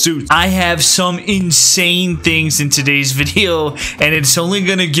at those suits. I have some insane things in today's video, and it's only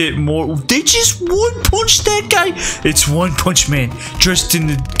gonna get more. They just one punch that guy. It's One Punch Man dressed in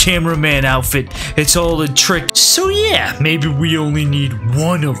the cameraman outfit. It's all a trick. So yeah, maybe we only need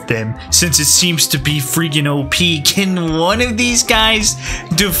one of them, since it seems to be freaking OP. Can one of these guys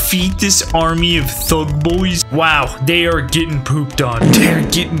defeat this army of thug boys? Wow, they are getting pooped on. They're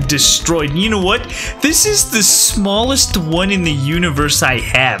getting destroyed. You know what? This is the smallest one in the universe I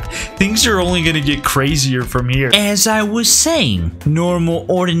have. Things are only gonna get crazier from here. As I was saying, normal,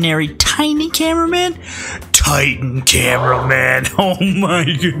 ordinary, tiny cameraman, Titan cameraman. Oh my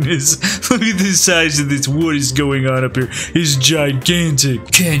goodness. Look at the size of this. What is going on up here? It's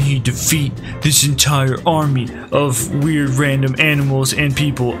gigantic. Can he defeat this entire army of weird random animals and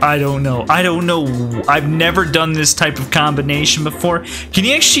people? I don't know. I don't know. I've never done this type of combination before. Can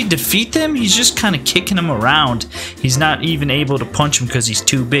he actually defeat them? He's just kind of kicking them around. He's not even able to punch him because he's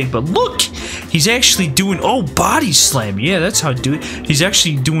too big. But look, he's actually doing, oh, body slam. Yeah, that's how I do it. He's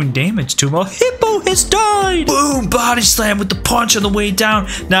actually doing damage to him. Oh, Hippo has died. Boom, body slam with the punch on the way down.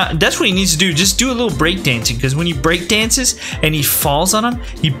 Now, that's what he needs to do. Just do a little break dancing, because when he break dances and he falls on him,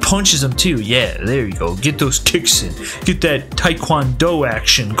 he punches him too. Yeah, there you go. Get those kicks in. Get that taekwondo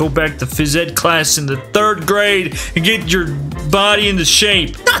action. Go back to phys ed class in the 3rd grade and get your body into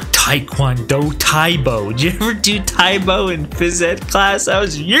shape. Not taekwondo, Taibo. Did you ever do Taibo in phys ed class? That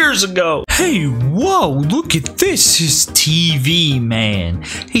was years ago. Hey, whoa, look at this. His TV man.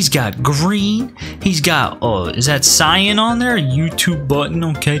 He's got green. He's got, oh, is that cyan on there? A YouTube button,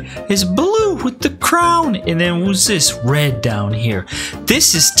 okay. It's blue with the crown. And then what's this? Red down here.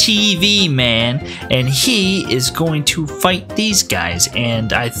 This is TV man, and he is going to fight these guys.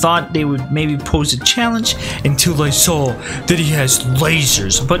 And I thought they would maybe pose a challenge until I saw that he has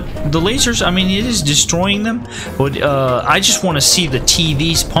lasers. But the lasers, I mean, it is destroying them. But I just want to see the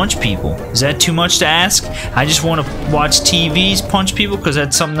TVs punch people. Is that too much to ask? I just want to watch TVs punch people, because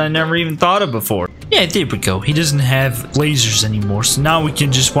that's something I never even thought of before. Yeah, there we go. He doesn't have lasers anymore, so now we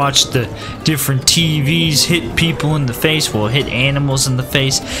can just watch the different TVs hit people in the face. Well, hit animals in the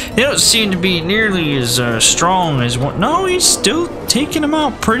face. They don't seem to be nearly as strong as one. No, he's still taking them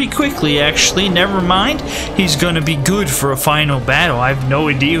out pretty quickly, actually. Never mind. He's gonna be good for a final battle. I have no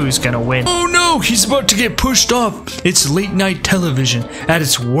idea who's gonna win. Oh no! no, he's about to get pushed off. It's late night television at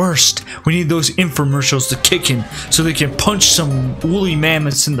its worst. We need those infomercials to kick in so they can punch some woolly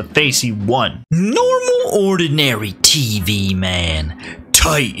mammoths in the face. He won. Normal, ordinary TV man.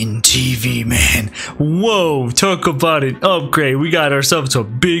 Titan TV man. Whoa, talk about an upgrade. We got ourselves a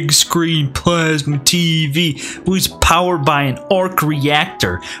big screen plasma TV who's powered by an arc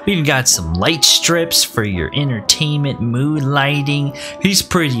reactor. We even got some light strips for your entertainment, mood lighting. He's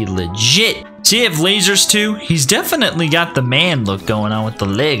pretty legit. Does he have lasers too? He's definitely got the man look going on with the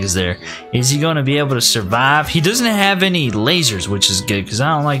legs there. Is he going to be able to survive? He doesn't have any lasers, which is good because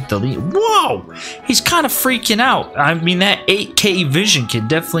I don't like the whoa! He's kind of freaking out. I mean, that 8K vision can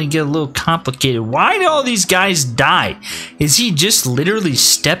definitely get a little complicated. Why do all these guys die? Is he just literally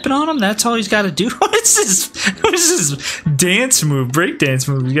stepping on them? That's all he's got to do? What is this dance move, break dance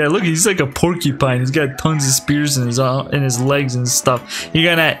move? You gotta look, he's like a porcupine. He's got tons of spears in his legs and stuff.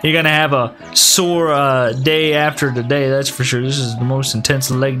 You're gonna have a sore day after today, that's for sure. This is the most intense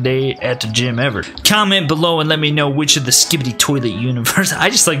leg day at the gym ever. Comment below and let me know which of the Skibbity Toilet universe, I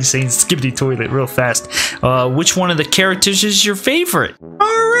just like saying Skibbity Toilet real fast, which one of the characters is your favorite?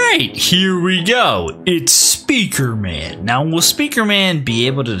 Alright, here we go. It's Speaker Man. Now, will Speaker Man be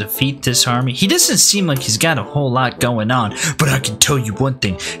able to defeat this army? He doesn't seem like he's got a whole lot going on, but I can tell you one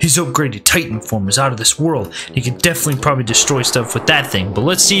thing. His upgraded Titan form is out of this world. He can definitely probably destroy stuff with that thing, but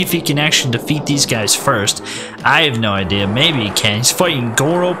let's see if he can actually defeat these guys first. I have no idea. Maybe he can. He's fighting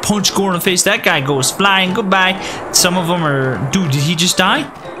Goro. Punch Goro in the face. That guy goes flying. Goodbye. Some of them are... Dude, did he just die?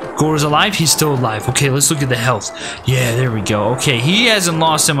 Goro's alive? He's still alive. Okay, let's look at the health. Yeah, there we go. Okay, he hasn't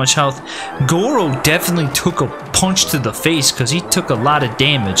lost that much health. Goro definitely took a punch to the face because he took a lot of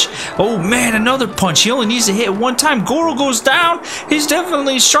damage. Oh man, another punch. He only needs to hit one time. Goro goes down. He's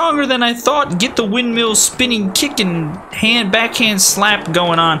definitely stronger than I thought. Get the windmill spinning kick and backhand slap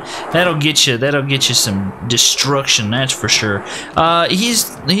going on. That'll get you some destruction, that's for sure.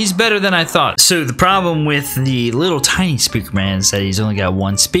 He's better than I thought. So the problem with the little tiny Speaker Man is that he's only got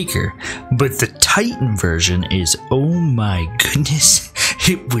one speaker, but the Titan version is, oh my goodness,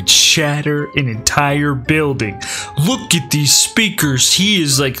 it would shatter an entire building. Look at these speakers. He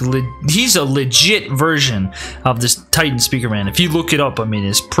is like, he's a legit version of this Titan Speaker Man. If you look it up, I mean,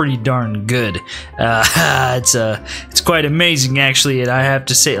 it's pretty darn good. It's quite amazing actually, and I have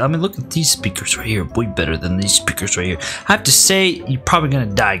to say, I mean, look at these speakers right here, way better than these speakers right here. I have to say, you're probably gonna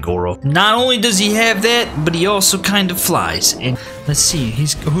die, Goro. Not only does he have that, but he also kind of flies. And let's see,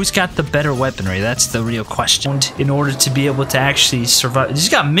 who's got the better weaponry? That's the real question. In order to be able to actually survive, he's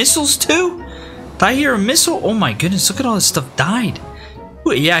got missiles too. Did I hear a missile? Oh my goodness, look at all this stuff died.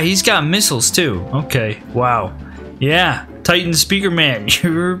 Ooh, yeah, he's got missiles too. Okay, wow. Yeah, Titan Speaker Man,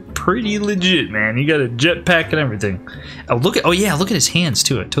 you're pretty legit, man. You got a jetpack and everything. Oh, oh yeah, look at his hands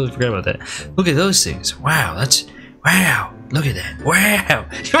too. I totally forgot about that. Look at those things. Wow, wow. Look at that. Wow.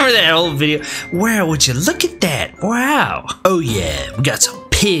 Remember that old video? Wow, would you look at that? Wow. Oh yeah, we got some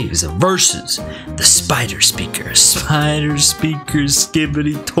pigs versus the Spider Speaker. Spider Speaker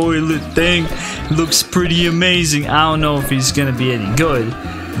Skibbity Toilet thing. Looks pretty amazing. I don't know if he's gonna be any good,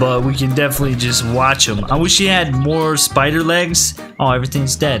 but we can definitely just watch him. I wish he had more spider legs. Oh,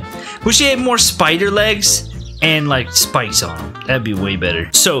 everything's dead. Wish he had more spider legs and like spikes on him. That'd be way better.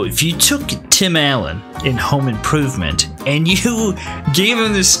 So if you took Tim Allen in Home Improvement and you gave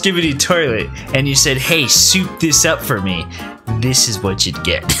him the Skibbity Toilet and you said, hey, soup this up for me, this is what you'd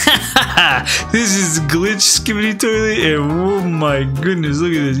get. This is Glitch Skibbity Toilet, and oh my goodness,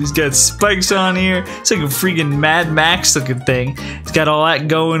 look at this. He's got spikes on here. It's like a freaking Mad Max looking thing. He's got all that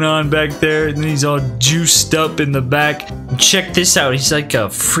going on back there, and then he's all juiced up in the back. Check this out. He's like a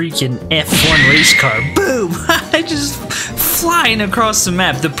freaking F1 race car. Boom! Just flying across the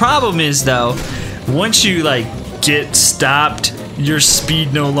map. The problem is, though, once you like get stopped, your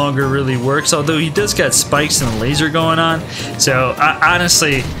speed no longer really works, although he does got spikes and a laser going on. So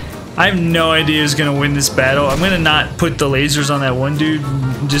honestly, I have no idea who's gonna win this battle. I'm gonna not put the lasers on that one dude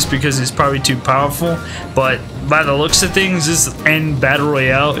just because he's probably too powerful, but by the looks of things, this end battle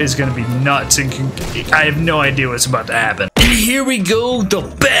royale is gonna be nuts, and I have no idea what's about to happen. And here we go, the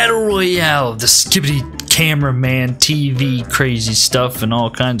battle royale, the Skibbity Cameraman TV crazy stuff and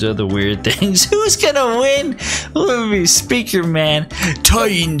all kinds of other weird things. Who's gonna win? Will it be Speaker Man?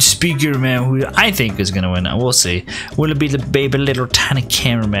 Titan Speaker Man, who I think is gonna win. We'll see. Will it be the baby little tiny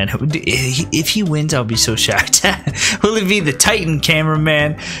cameraman? If he wins, I'll be so shocked. Will it be the Titan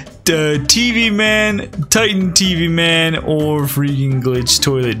Cameraman? TV man, Titan TV man, or freaking glitch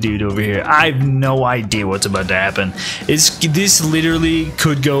toilet dude over here. I have no idea what's about to happen. This literally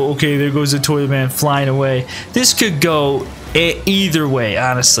could go, okay, there goes the toilet man flying away. This could go either way,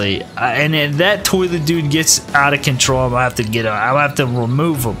 honestly. And if that toilet dude gets out of control, I'll have to I'll have to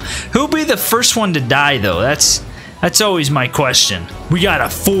remove him. Who'll be the first one to die, though? That's always my question. We got a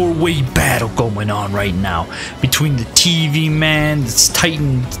 4-way battle going on right now between the TV man, the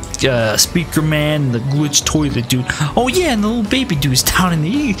Titan speaker man, and the glitch toilet dude. Oh yeah, and the little baby dude's down in the...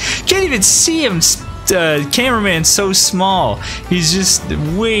 You can't even see him. Cameraman's so small. He's just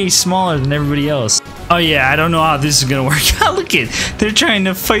way smaller than everybody else. Oh yeah, I don't know how this is gonna work out. Look at, they're trying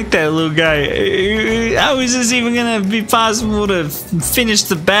to fight that little guy. How is this even gonna be possible to finish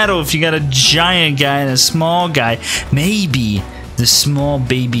the battle if you got a giant guy and a small guy? Maybe the small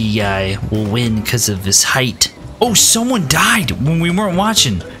baby guy will win because of his height. Oh, someone died when we weren't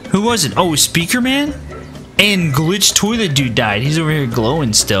watching. Who was it? Oh, Speaker Man? And Glitch Toilet Dude died. He's over here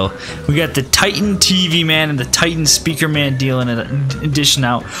glowing still. We got the Titan TV Man and the Titan Speaker Man dealing an addition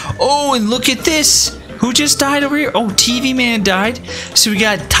out. Oh, and look at this. Who just died over here? Oh, TV Man died. So we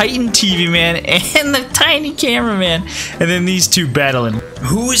got Titan TV Man and the Tiny Cameraman. And then these two battling.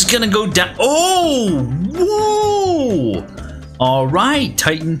 Who is going to go down? Oh, whoa. All right,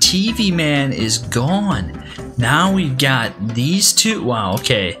 Titan TV Man is gone. Now we've got these two. Wow,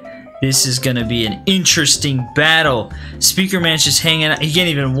 okay. This is gonna be an interesting battle. Speaker Man's just hanging out. He can't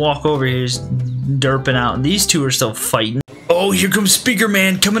even walk over here. He's derping out. And these two are still fighting. Oh, here comes Speaker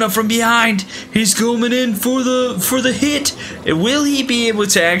Man coming up from behind. He's coming in for the hit. Will he be able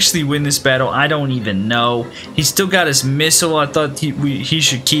to actually win this battle? I don't even know. He's still got his missile. I thought he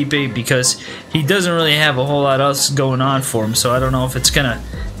should keep it because he doesn't really have a whole lot else going on for him. So I don't know if it's gonna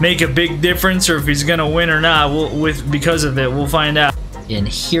make a big difference or if he's gonna win or not. Because of it, we'll find out. And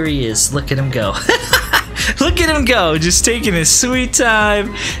here he is. Look at him go. Look at him go. Just taking his sweet time.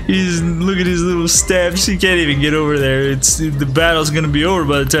 Look at his little steps. He can't even get over there. The battle's gonna be over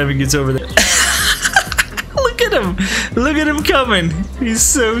by the time he gets over there. Look at him. Look at him coming. He's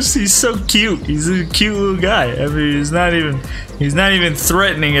so cute. He's a cute little guy. I mean, he's not even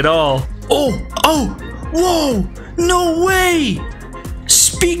threatening at all. Oh, whoa. No way.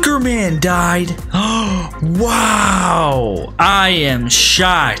 Speaker Man died. Wow, I am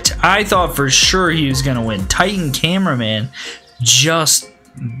shocked. I thought for sure he was gonna win. Titan Cameraman just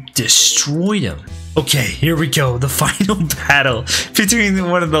destroyed him. Okay, here we go. The final battle between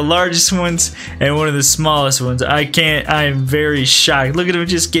one of the largest ones and one of the smallest ones. I'm very shocked. Look at him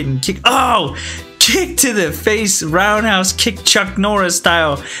just getting kicked. Oh, kick to the face, roundhouse kick, Chuck Norris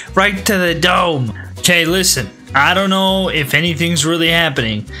style, right to the dome. Okay, listen. I don't know if anything's really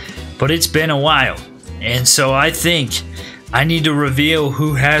happening, but it's been a while. And so I think I need to reveal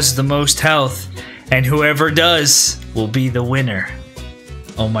who has the most health, and whoever does will be the winner.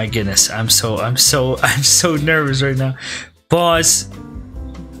 Oh my goodness, I'm so nervous right now. Boss,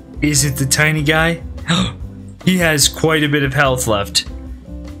 is it the tiny guy? He has quite a bit of health left.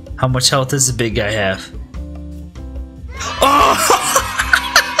 How much health does the big guy have? Oh!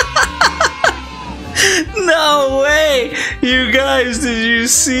 No way! You guys, did you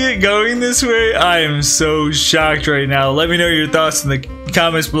see it going this way? I am so shocked right now. Let me know your thoughts in the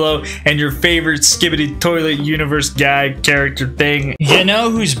comments below and your favorite Skibbity Toilet Universe guy character thing. You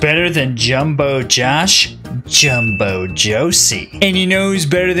know who's better than Jumbo Josh? Jumbo Josie. And you know who's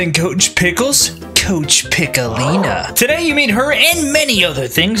better than Coach Pickles? Coach Piccolina. Today you meet her and many other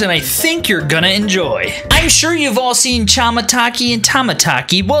things, and I think you're gonna enjoy. I'm sure you've all seen Chamataki and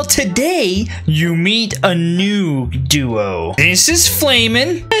Tamataki. Well, today you meet a new duo. This is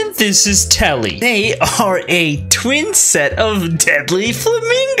Flamin' and this is Telly. They are a twin set of deadly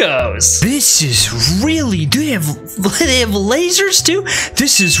flamingos. This is really, they have lasers too?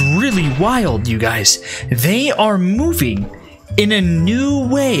 This is really wild, you guys. They are moving in a new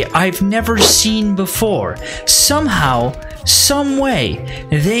way I've never seen before. Somehow, some way,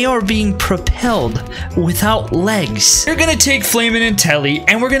 they are being propelled without legs. We're gonna take Flamin' and Telly,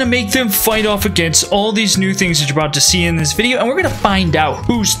 and we're gonna make them fight off against all these new things that you're about to see in this video, and we're gonna find out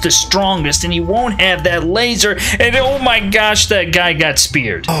who's the strongest, and he won't have that laser, and oh my gosh, that guy got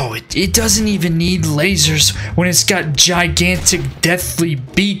speared. Oh, it doesn't even need lasers when it's got gigantic deathly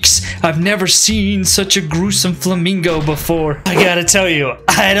beaks. I've never seen such a gruesome flamingo before. I gotta tell you,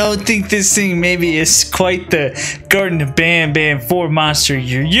 I don't think this thing maybe is quite the Garden of Bam Bam 4 monster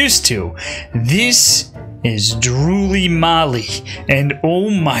you're used to. This is Drooly Molly. And oh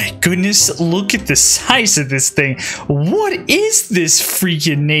my goodness, look at the size of this thing. What is this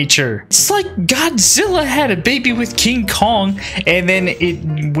freaking nature? It's like Godzilla had a baby with King Kong, and then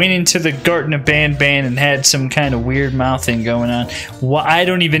it went into the Garten of Banban and had some kind of weird mouth thing going on. Well, I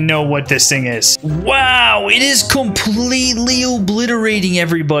don't even know what this thing is. Wow, it is completely obliterating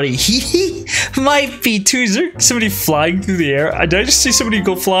everybody. Might be too. Is there somebody flying through the air? Did I just see somebody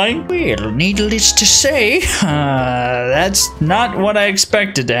go flying? Well, needless to say, that's not what I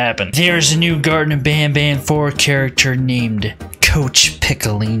expected to happen. There's a new Garten of Banban 4 character named Coach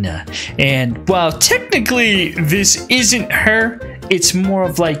Piccolina. And while technically this isn't her, it's more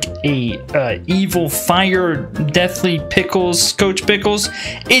of like a evil fire deathly Pickles, Coach Pickles.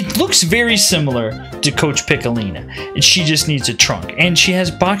 It looks very similar to Coach Piccolina. And she just needs a trunk. And she has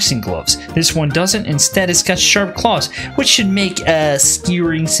boxing gloves. This one doesn't. Instead, it's got sharp claws, which should make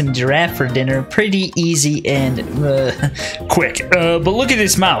skewering some giraffe for dinner pretty easy and quick. But look at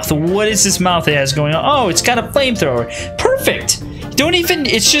this mouth. What is this mouth it has going on? Oh, it's got a flamethrower. Perfect. Don't even,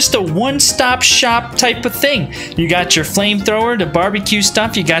 it's just a one-stop shop type of thing. You got your flamethrower, the barbecue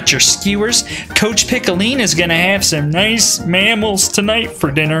stuff, you got your skewers. Coach Piccolina is gonna have some nice mammals tonight for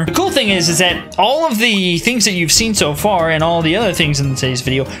dinner. The cool thing is that all of the things that you've seen so far and all the other things in today's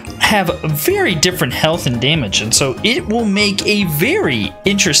video have very different health and damage, and so it will make a very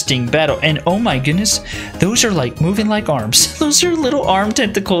interesting battle. And oh my goodness, those are like moving like arms. Those are little arm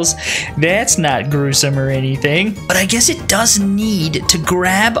tentacles. That's not gruesome or anything, but I guess it does need to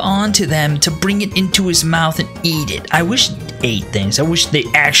grab onto them to bring it into his mouth and eat it. I wish it ate things. I wish they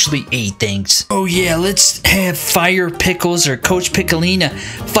actually ate things. Oh yeah, let's have Fire Pickles or Coach Piccolina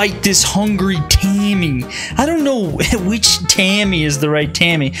fight this hungry Tammy. I don't know which Tammy is the right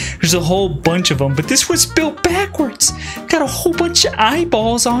Tammy. There's a whole bunch of them, but this was built backwards. Got a whole bunch of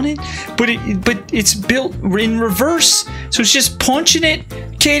eyeballs on it, but it's built in reverse. So it's just punching it.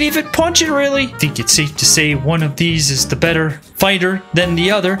 Can't even punch it really. I think it's safe to say one of these is the better fighter than the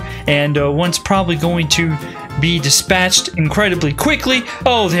other, and one's probably going to be dispatched incredibly quickly.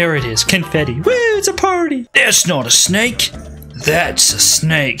 Oh, there it is. Confetti. Woo, it's a party. That's not a snake. That's a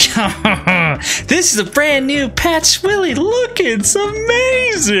snake. This is a brand new Patch Willy. Look, it's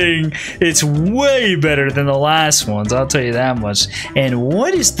amazing. It's way better than the last ones, I'll tell you that much. And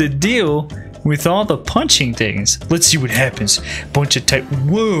what is the deal with all the punching things? Let's see what happens. Bunch of type.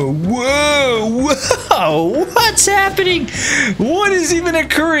 Whoa, whoa, whoa. What's happening? What is even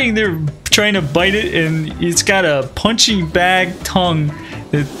occurring? They're trying to bite it, and it's got a punching bag tongue.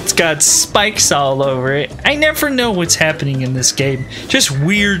 It's got spikes all over it. I never know what's happening in this game. Just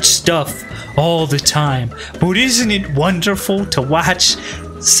weird stuff all the time. But isn't it wonderful to watch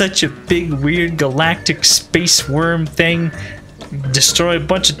such a big, weird galactic space worm thing destroy a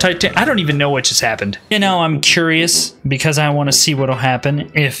bunch of Titan? I don't even know what just happened. You know, I'm curious because I want to see what'll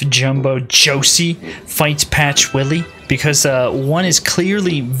happen if Jumbo Josie fights Patch Willy, because one is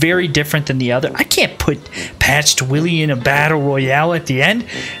clearly very different than the other. I can't put Patched Willy in a battle royale at the end.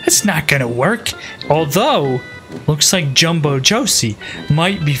 That's not gonna work. Although, looks like Jumbo Josie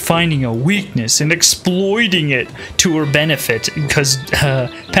might be finding a weakness and exploiting it to her benefit, because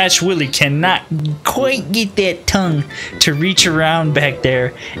Patch Willy cannot quite get that tongue to reach around back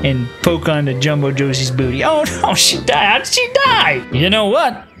there and poke onto Jumbo Josie's booty. Oh no, she died. How did she die? You know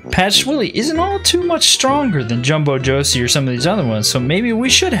what? Patch Willy isn't all too much stronger than Jumbo Josie or some of these other ones, so maybe we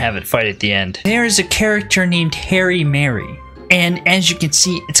should have it fight at the end. There is a character named Harry Mary. And as you can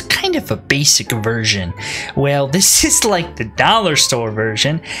see, it's kind of a basic version. Well, this is like the dollar store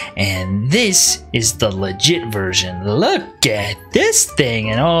version, and this is the legit version. Look at this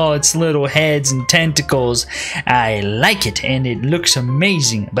thing and all its little heads and tentacles. I like it, and it looks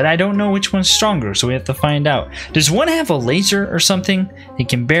amazing, but I don't know which one's stronger, so we have to find out. Does one have a laser or something? It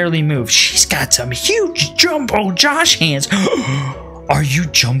can barely move. She's got some huge Jumbo Josh hands. Are you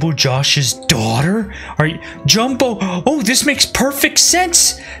Jumbo Josh's daughter? Are you Jumbo? Oh, this makes perfect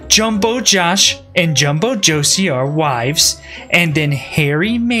sense. Jumbo Josh and Jumbo Josie are wives, and then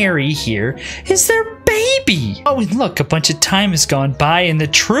Harry Mary here is their baby. Oh, and look, a bunch of time has gone by, and the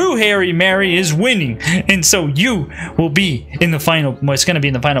true Harry Mary is winning, and so you will be in the final. Well, it's going to be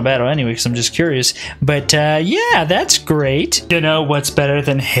in the final battle anyway, because I'm just curious. But yeah, that's great. You know what's better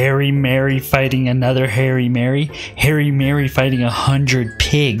than Harry Mary fighting another Harry Mary? Harry Mary fighting 100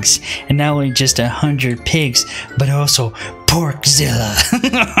 pigs, and not only just 100 pigs, but also Porkzilla.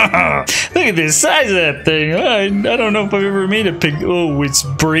 Look at the size of that thing. I don't know if I've ever made a pig. Oh, it's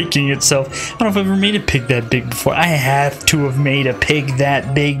breaking itself. I don't know if I've ever made a pig that big before. I have to have made a pig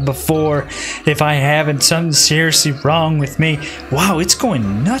that big before. If I haven't, something's seriously wrong with me. Wow, it's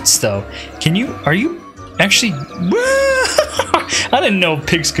going nuts though. Are you Actually, I didn't know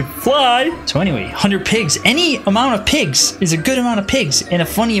pigs could fly. So anyway, 100 pigs. Any amount of pigs is a good amount of pigs, and a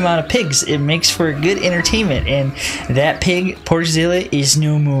funny amount of pigs. It makes for good entertainment, and that pig, Porkzilla, is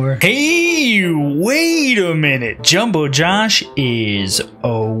no more. Hey, wait a minute. Jumbo Josh is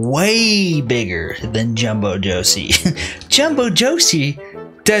way bigger than Jumbo Josie. Jumbo Josie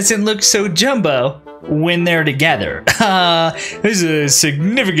doesn't look so jumbo when they're together. There's a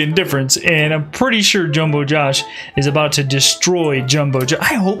significant difference, and I'm pretty sure Jumbo Josh is about to destroy Jumbo Josie.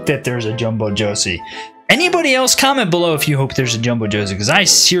 I hope that there's a Jumbo Josie. Anybody else comment below if you hope there's a Jumbo Josie, because I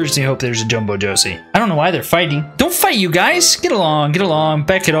seriously hope there's a Jumbo Josie. I don't know why they're fighting. Don't fight, you guys. Get along,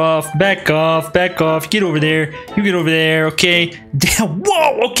 back it off, back off, back off. Get over there. You get over there, okay?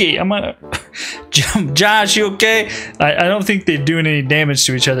 Whoa, okay, I'm gonna... Josh, you okay? I don't think they're doing any damage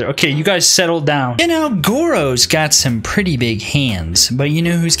to each other. Okay, you guys settle down. You know, Goro's got some pretty big hands, but you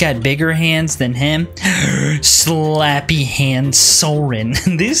know who's got bigger hands than him? Slappy Hand Soren.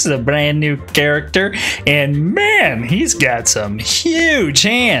 This is a brand new character, and man, he's got some huge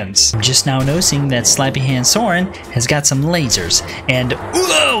hands. I'm just now noticing that Slappy Hand Soren has got some lasers, and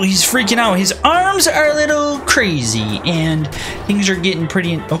whoa, he's freaking out. His arms are a little crazy, and things are getting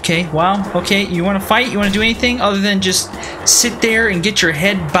pretty... Okay, wow, okay, you want to fight? You want to do anything other than just sit there and get your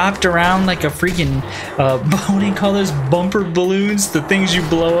head bopped around like a freaking, what do you call those? Bumper balloons? The things you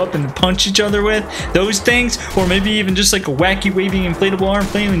blow up and punch each other with? Those things? Or maybe even just like a wacky waving inflatable arm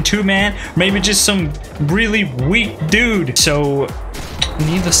flailing two-man? Maybe just some really weak dude. So,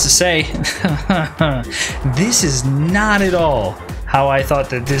 needless to say, this is not at all how I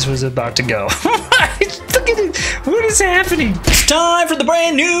thought that this was about to go. Look at it. What is happening? It's time for the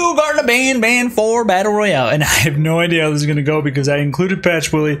brand new Garden Band 4 Battle Royale. And I have no idea how this is going to go because I included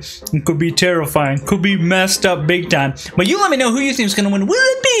Patch Willie. It could be terrifying. Could be messed up big time. But you let me know who you think is going to win. Will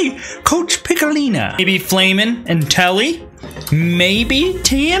it be Coach Piccolina? Maybe Flamin' and Telly? Maybe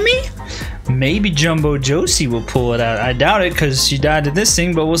Tammy? Maybe Jumbo Josie will pull it out. I doubt it because she died to this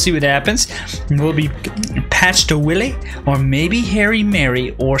thing, but we'll see what happens. Will it be Patch to Willie? Or maybe Harry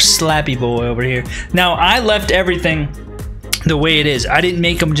Mary or Slappy Boy over here. Now, I left everything the way it is. I didn't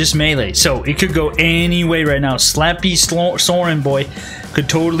make them just melee, so it could go any way right now. Slappy Soren Boy could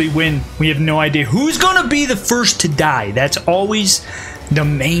totally win. We have no idea who's going to be the first to die. That's always the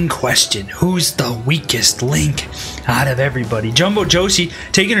main question. Who's the weakest link out of everybody? Jumbo Josie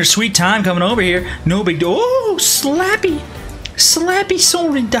taking her sweet time coming over here. No big deal. Oh, Slappy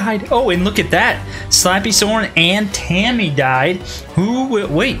Soren died. Oh, and look at that. Slappy Soren and Tammy died.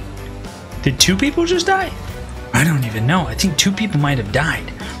 Wait, did two people just die? I don't even know. I think two people might have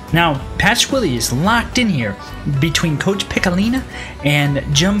died. Now, Patch Willie is locked in here between Coach Piccolina and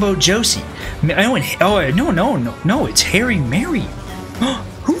Jumbo Josie. Oh, no, it's Harry Mary.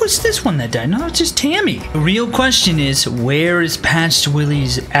 Who was this one that died? No, it's just Tammy. The real question is, where is Patch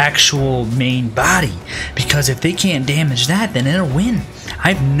Willie's actual main body? Because if they can't damage that, then it'll win.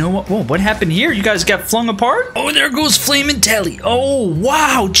 I have no... Whoa, what happened here? You guys got flung apart? Oh, there goes Flamin' Telly. Oh,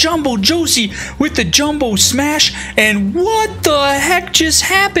 wow. Jumbo Josie with the Jumbo Smash. And what the heck just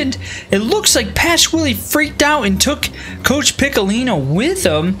happened? It looks like Patch Willie freaked out and took Coach Piccolina with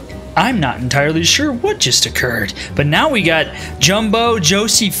him. I'm not entirely sure what just occurred. But now we got Jumbo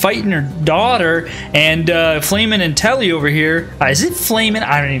Josie fighting her daughter and Flamin' and Telly over here. Is it Flamin'?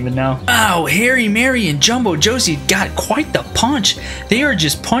 I don't even know. Oh, Harry Mary and Jumbo Josie got quite the punch. They are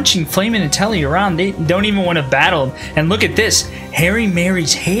just punching Flamin' and Telly around. They don't even want to battle. And look at this. Harry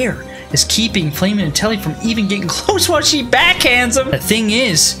Mary's hair is keeping Flamin' and Telly from even getting close while she backhands them. The thing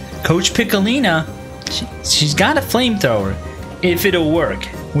is, Coach Piccolina, she's got a flamethrower. If it'll work,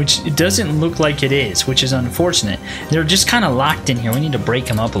 which it doesn't look like it is, which is unfortunate. They're just kind of locked in here. We need to break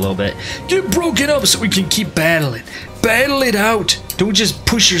them up a little bit. Get broken up so we can keep battling. Battle it out. Don't just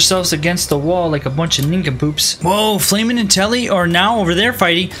push yourselves against the wall like a bunch of nincompoops. Whoa, Flamin' and Telly are now over there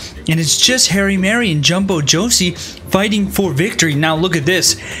fighting, and it's just Harry Mary and Jumbo Josie fighting for victory. Now look at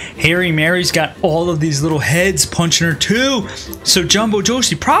this. Harry Mary's got all of these little heads punching her too. So Jumbo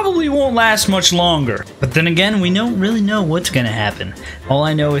Josie probably won't last much longer. But then again, we don't really know what's going to happen. All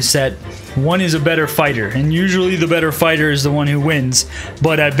I know is that one is a better fighter, and usually the better fighter is the one who wins.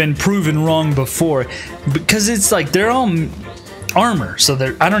 But I've been proven wrong before, because it's like they're all armor,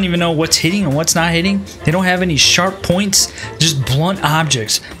 so I don't even know what's hitting and what's not hitting. They don't have any sharp points, just blunt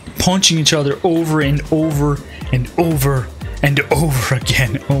objects punching each other over and over and over and over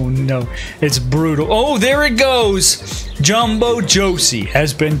again. Oh no, it's brutal. Oh, there it goes. Jumbo Josie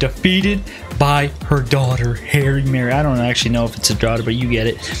has been defeated by her daughter, Harry Mary. I don't actually know if it's a daughter, but you get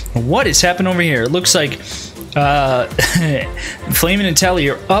it. What is happening over here? It looks like Flamin' and Telly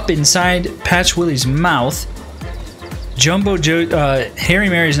are up inside Patch Willie's mouth. Jumbo Joe, Harry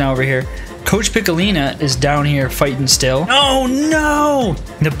Mary's now over here. Coach Piccolina is down here fighting still. Oh no!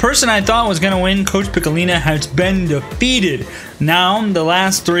 The person I thought was gonna win, Coach Piccolina, has been defeated. Now the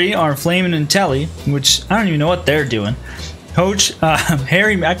last three are Flamin' and Telly, which I don't even know what they're doing. Coach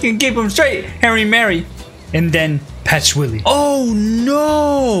Harry, I can keep them straight. Harry Mary, and then Patch Willie. Oh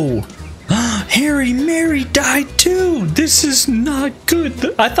no! Harry Mary died too. This is not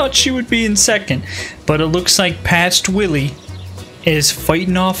good. I thought she would be in second, but it looks like Patched Willie is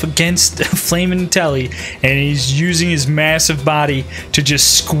fighting off against Flamin' Telly, and he's using his massive body to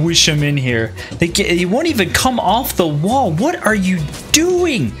just squish him in here. He won't even come off the wall. What are you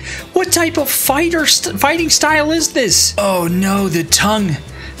doing? What type of fighting style is this? Oh no, the tongue.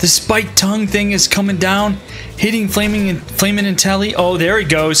 The spiked tongue thing is coming down, hitting Flamin' and Telly. Oh, there he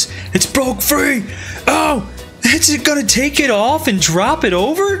goes. It's broke free. Oh, is it gonna take it off and drop it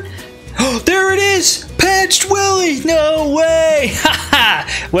over? Oh, there it is. Patched Willie! No way!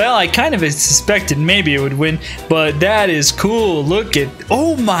 Haha! Well, I kind of suspected maybe it would win, but that is cool. Look at...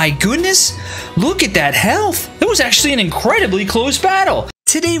 Oh my goodness! Look at that health! It was actually an incredibly close battle!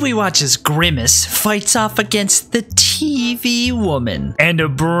 Today we watch as Grimace fights off against the TV woman and a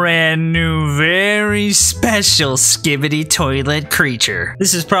brand new, very special skibidi toilet creature.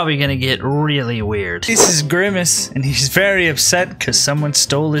 This is probably gonna get really weird. This is Grimace, and he's very upset because someone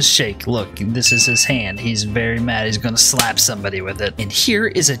stole his shake. Look, this is his hand. He's very mad. He's gonna slap somebody with it. And here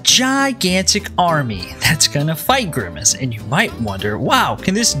is a gigantic army that's gonna fight Grimace. And you might wonder, wow,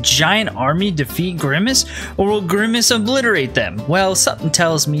 can this giant army defeat Grimace, or will Grimace obliterate them? Well, something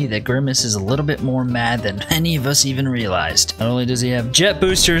tells me that Grimace is a little bit more mad than any of us even realized. Not only does he have jet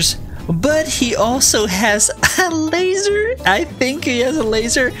boosters, but he also has a laser. I think he has a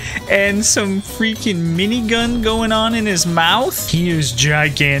laser and some freaking minigun going on in his mouth. He is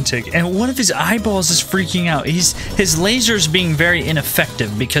gigantic, and one of his eyeballs is freaking out. His laser's being very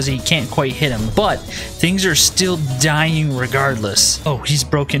ineffective because he can't quite hit him, but things are still dying regardless. Oh, he's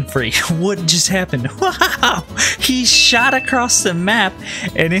broken free. What just happened? Wow! He shot across the map,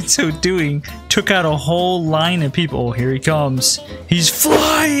 and in so doing, took out a whole line of people. Oh, here he comes. He's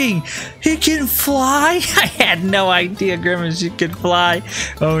flying! He can fly? I had no idea Grimace could fly.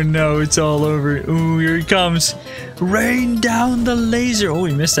 Oh no, it's all over. Ooh, here he comes. Rain down the laser. Oh,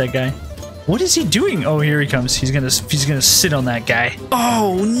 he missed that guy. What is he doing? Oh, here he comes. He's gonna sit on that guy.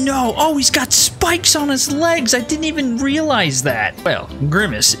 Oh no! Oh, he's got spikes on his legs. I didn't even realize that. Well,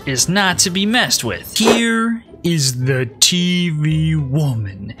 Grimace is not to be messed with. Here is the TV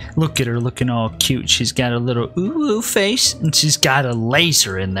woman. Look at her looking all cute. She's got a little ooh face, and she's got a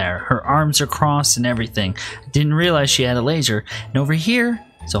laser in there. Her arms are crossed and everything. I didn't realize she had a laser. And over here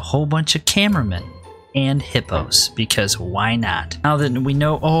is a whole bunch of cameramen and hippos, because why not? Now that we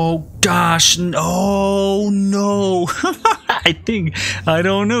know, oh gosh, oh no. I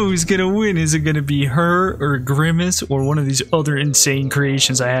don't know who's gonna win. Is it gonna be her or Grimace or one of these other insane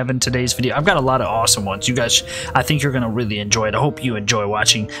creations I have in today's video? I've got a lot of awesome ones. You guys, I think you're gonna really enjoy it. I hope you enjoy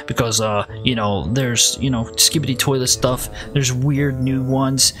watching, because you know, there's, you know, skibidi toilet stuff, there's weird new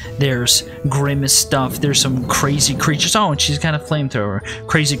ones, there's Grimace stuff, there's some crazy creatures. Oh, and she's got a flamethrower.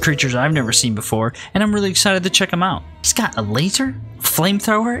 Crazy creatures I've never seen before, and I'm really excited to check them out. He's got a laser,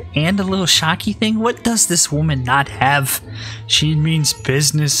 flamethrower, and a little shocky thing. What does this woman not have? She means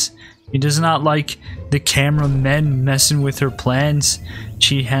business. She does not like the cameramen messing with her plans.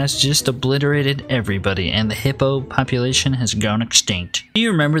 She has just obliterated everybody, and the hippo population has gone extinct. Do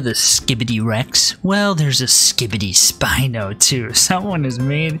you remember the Skibidi Rex? Well, there's a Skibidi Spino too. Someone has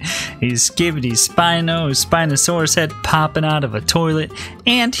made a Skibidi Spino, a Spinosaurus head popping out of a toilet,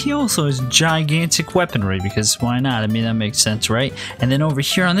 and he also has gigantic weaponry, because why not? I mean, that makes sense, right? And then over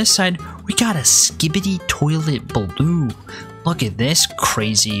here on this side, we got a Skibidi Toilet Blue. Look at this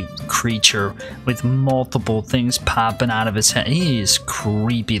crazy creature with multiple things popping out of his head. He is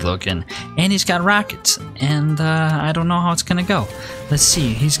creepy looking. And he's got rockets. And I don't know how it's going to go. Let's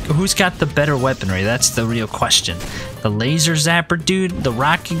see. Who's got the better weaponry? That's the real question. The laser zapper dude? The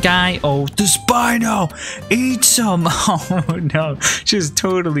rocket guy? Oh, the Spino! Eat some! Oh no. Just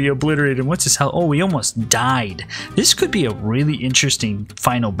totally obliterated. What's his health? Oh, he almost died. This could be a really interesting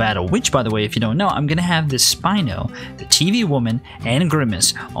final battle. Which, by the way, if you don't know, I'm going to have this Spino, the TV woman, and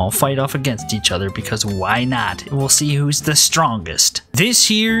Grimace all fight off against each other, because why not? We'll see who's the strongest. This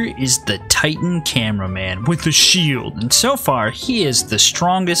here is the Titan cameraman with the shield, and so far he is the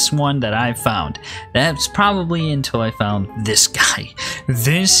strongest one that I've found. That's probably until I found this guy.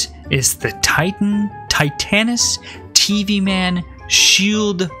 This is the Titanus TV man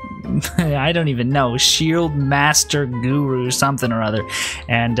shield, I don't even know, shield master guru something or other.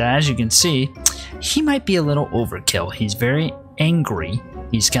 And as you can see, he might be a little overkill. He's very angry.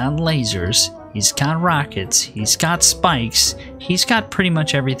 He's got lasers. He's got rockets, he's got spikes, he's got pretty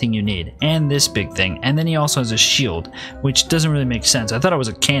much everything you need, and this big thing. And then he also has a shield, which doesn't really make sense. I thought it was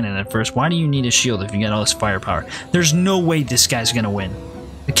a cannon at first. Why do you need a shield if you got all this firepower? There's no way this guy's gonna win.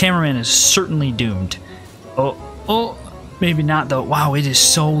 The cameraman is certainly doomed. Oh, maybe not though. Wow, it is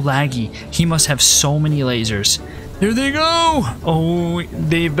so laggy. He must have so many lasers. There they go! Oh,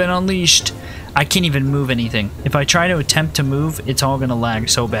 they've been unleashed. I can't even move anything. If I try to attempt to move, it's all gonna lag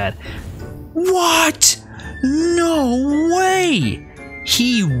so bad. What? No way!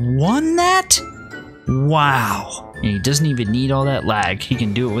 He won that? Wow. And he doesn't even need all that lag. He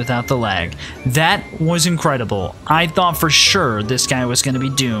can do it without the lag. That was incredible. I thought for sure this guy was going to be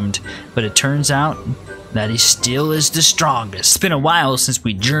doomed, but it turns out that he still is the strongest. It's been a while since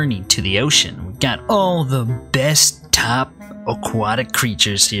we journeyed to the ocean. We've got all the best top aquatic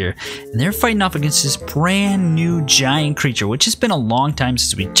creatures here, and they're fighting off against this brand new giant creature, which has been a long time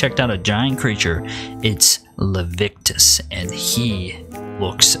since we checked out a giant creature. It's Levictus, and he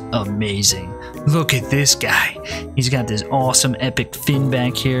looks amazing. Look at this guy. He's got this awesome epic fin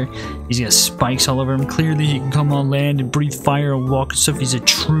back here. He's got spikes all over him. Clearly he can come on land and breathe fire and walk and stuff. He's a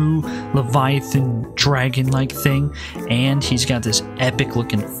true Leviathan dragon-like thing. And he's got this epic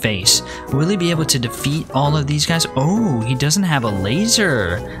looking face. Will he be able to defeat all of these guys? Oh, he doesn't have a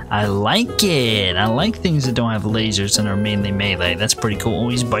laser. I like it. I like things that don't have lasers and are mainly melee. That's pretty cool. Oh,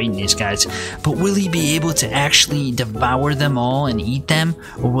 he's biting these guys. But will he be able to actually devour them all and eat them?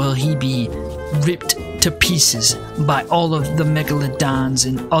 Or will he be ripped to pieces by all of the megalodons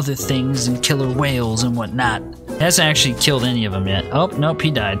and other things and killer whales and whatnot? Hasn't actually killed any of them yet. Oh, nope,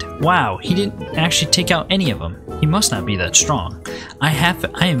 he died. Wow, he didn't actually take out any of them. He must not be that strong.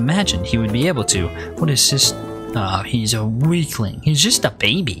 I imagined he would be able to. What is this? He's a weakling. He's just a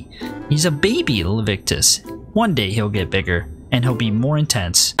baby. He's a baby, Levictus. One day he'll get bigger, and he'll be more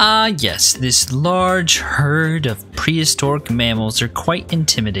intense. Yes, this large herd of prehistoric mammals are quite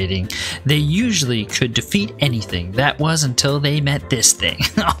intimidating. They usually could defeat anything. That was until they met this thing.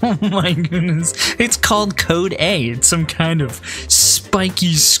 Oh my goodness. It's called Code A. It's some kind of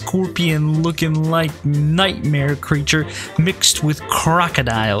spiky scorpion looking like nightmare creature mixed with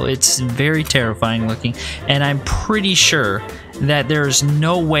crocodile. It's very terrifying looking, and I'm pretty sure that there's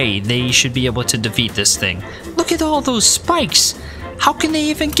no way they should be able to defeat this thing. Look at all those spikes. How can they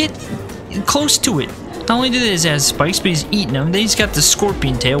even get close to it? Not only does it have spikes, but he's eating them. Then he's got the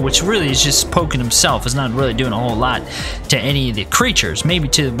scorpion tail, which really is just poking himself. It's not really doing a whole lot to any of the creatures. Maybe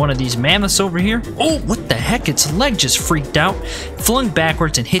to one of these mammoths over here. Oh, what the heck? Its leg just freaked out. Flung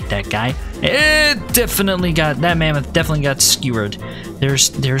backwards and hit that guy. It definitely got, that mammoth definitely got skewered.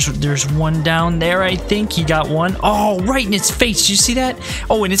 There's one down there, I think. He got one. Oh, right in its face. You see that?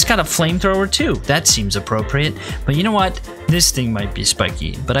 Oh, and it's got a flamethrower too. That seems appropriate. But you know what? This thing might be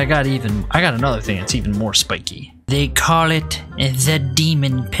spiky. But I got another thing that's even more spiky. They call it the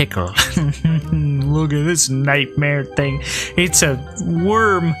demon pickle. Look at this nightmare thing. It's a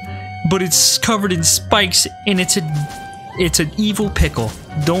worm, but it's covered in spikes, and it's an evil pickle.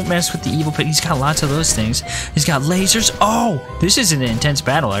 Don't mess with the evil pickle. He's got lots of those things. He's got lasers. Oh, this is an intense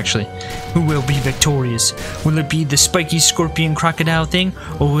battle, actually. Who will be victorious? Will it be the spiky scorpion crocodile thing,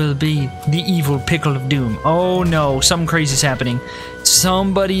 or will it be the evil pickle of doom? Oh no, something crazy is happening.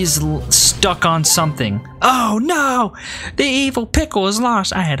 Somebody's stuck on something. Oh no! The evil pickle is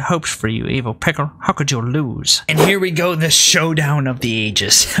lost. I had hopes for you, evil pickle. How could you lose? And here we go, the showdown of the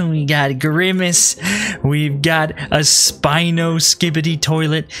ages. We got Grimace, we've got a Spino Skibbity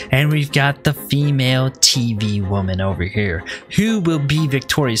toilet, and we've got the female TV woman over here. Who will be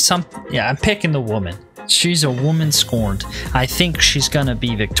victorious? Yeah, I'm picking the woman. She's a woman scorned. I think she's gonna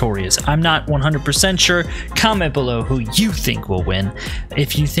be victorious. I'm not 100% sure. Comment below who you think will win.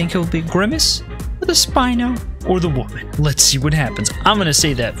 If you think it'll be Grimace, or the Spino, or the woman. Let's see what happens. I'm gonna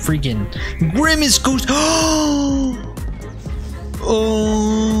say that freaking Grimace goes.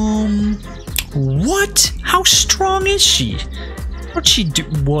 What? How strong is she? What'd she do?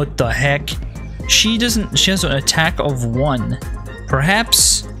 What the heck? She has an attack of 1.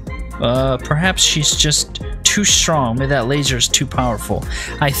 Perhaps she's just too strong. Maybe that laser is too powerful.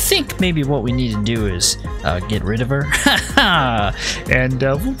 I think maybe what we need to do is get rid of her. And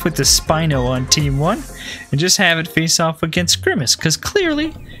we'll put the Spino on Team 1 and just have it face off against Grimace, because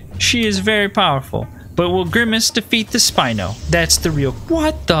clearly she is very powerful. But will Grimace defeat the Spino? That's the real...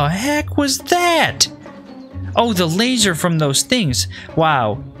 What the heck was that? Oh, the laser from those things.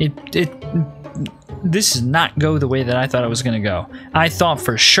 Wow. this does not go the way that I thought it was going to go. I thought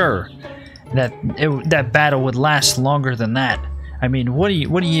for sure that that battle would last longer than that. I mean, what do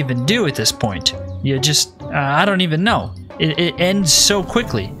you even do at this point? You just, I don't even know. It ends so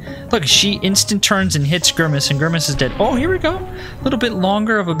quickly. Look, she instant turns and hits Grimace, and Grimace is dead. Oh, here we go. A little bit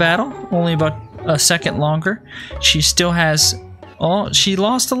longer of a battle. Only about a second longer. She still has... Oh, she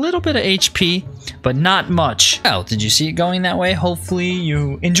lost a little bit of HP, but not much. Well, did you see it going that way? Hopefully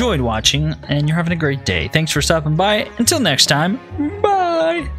you enjoyed watching, and you're having a great day. Thanks for stopping by. Until next time, bye!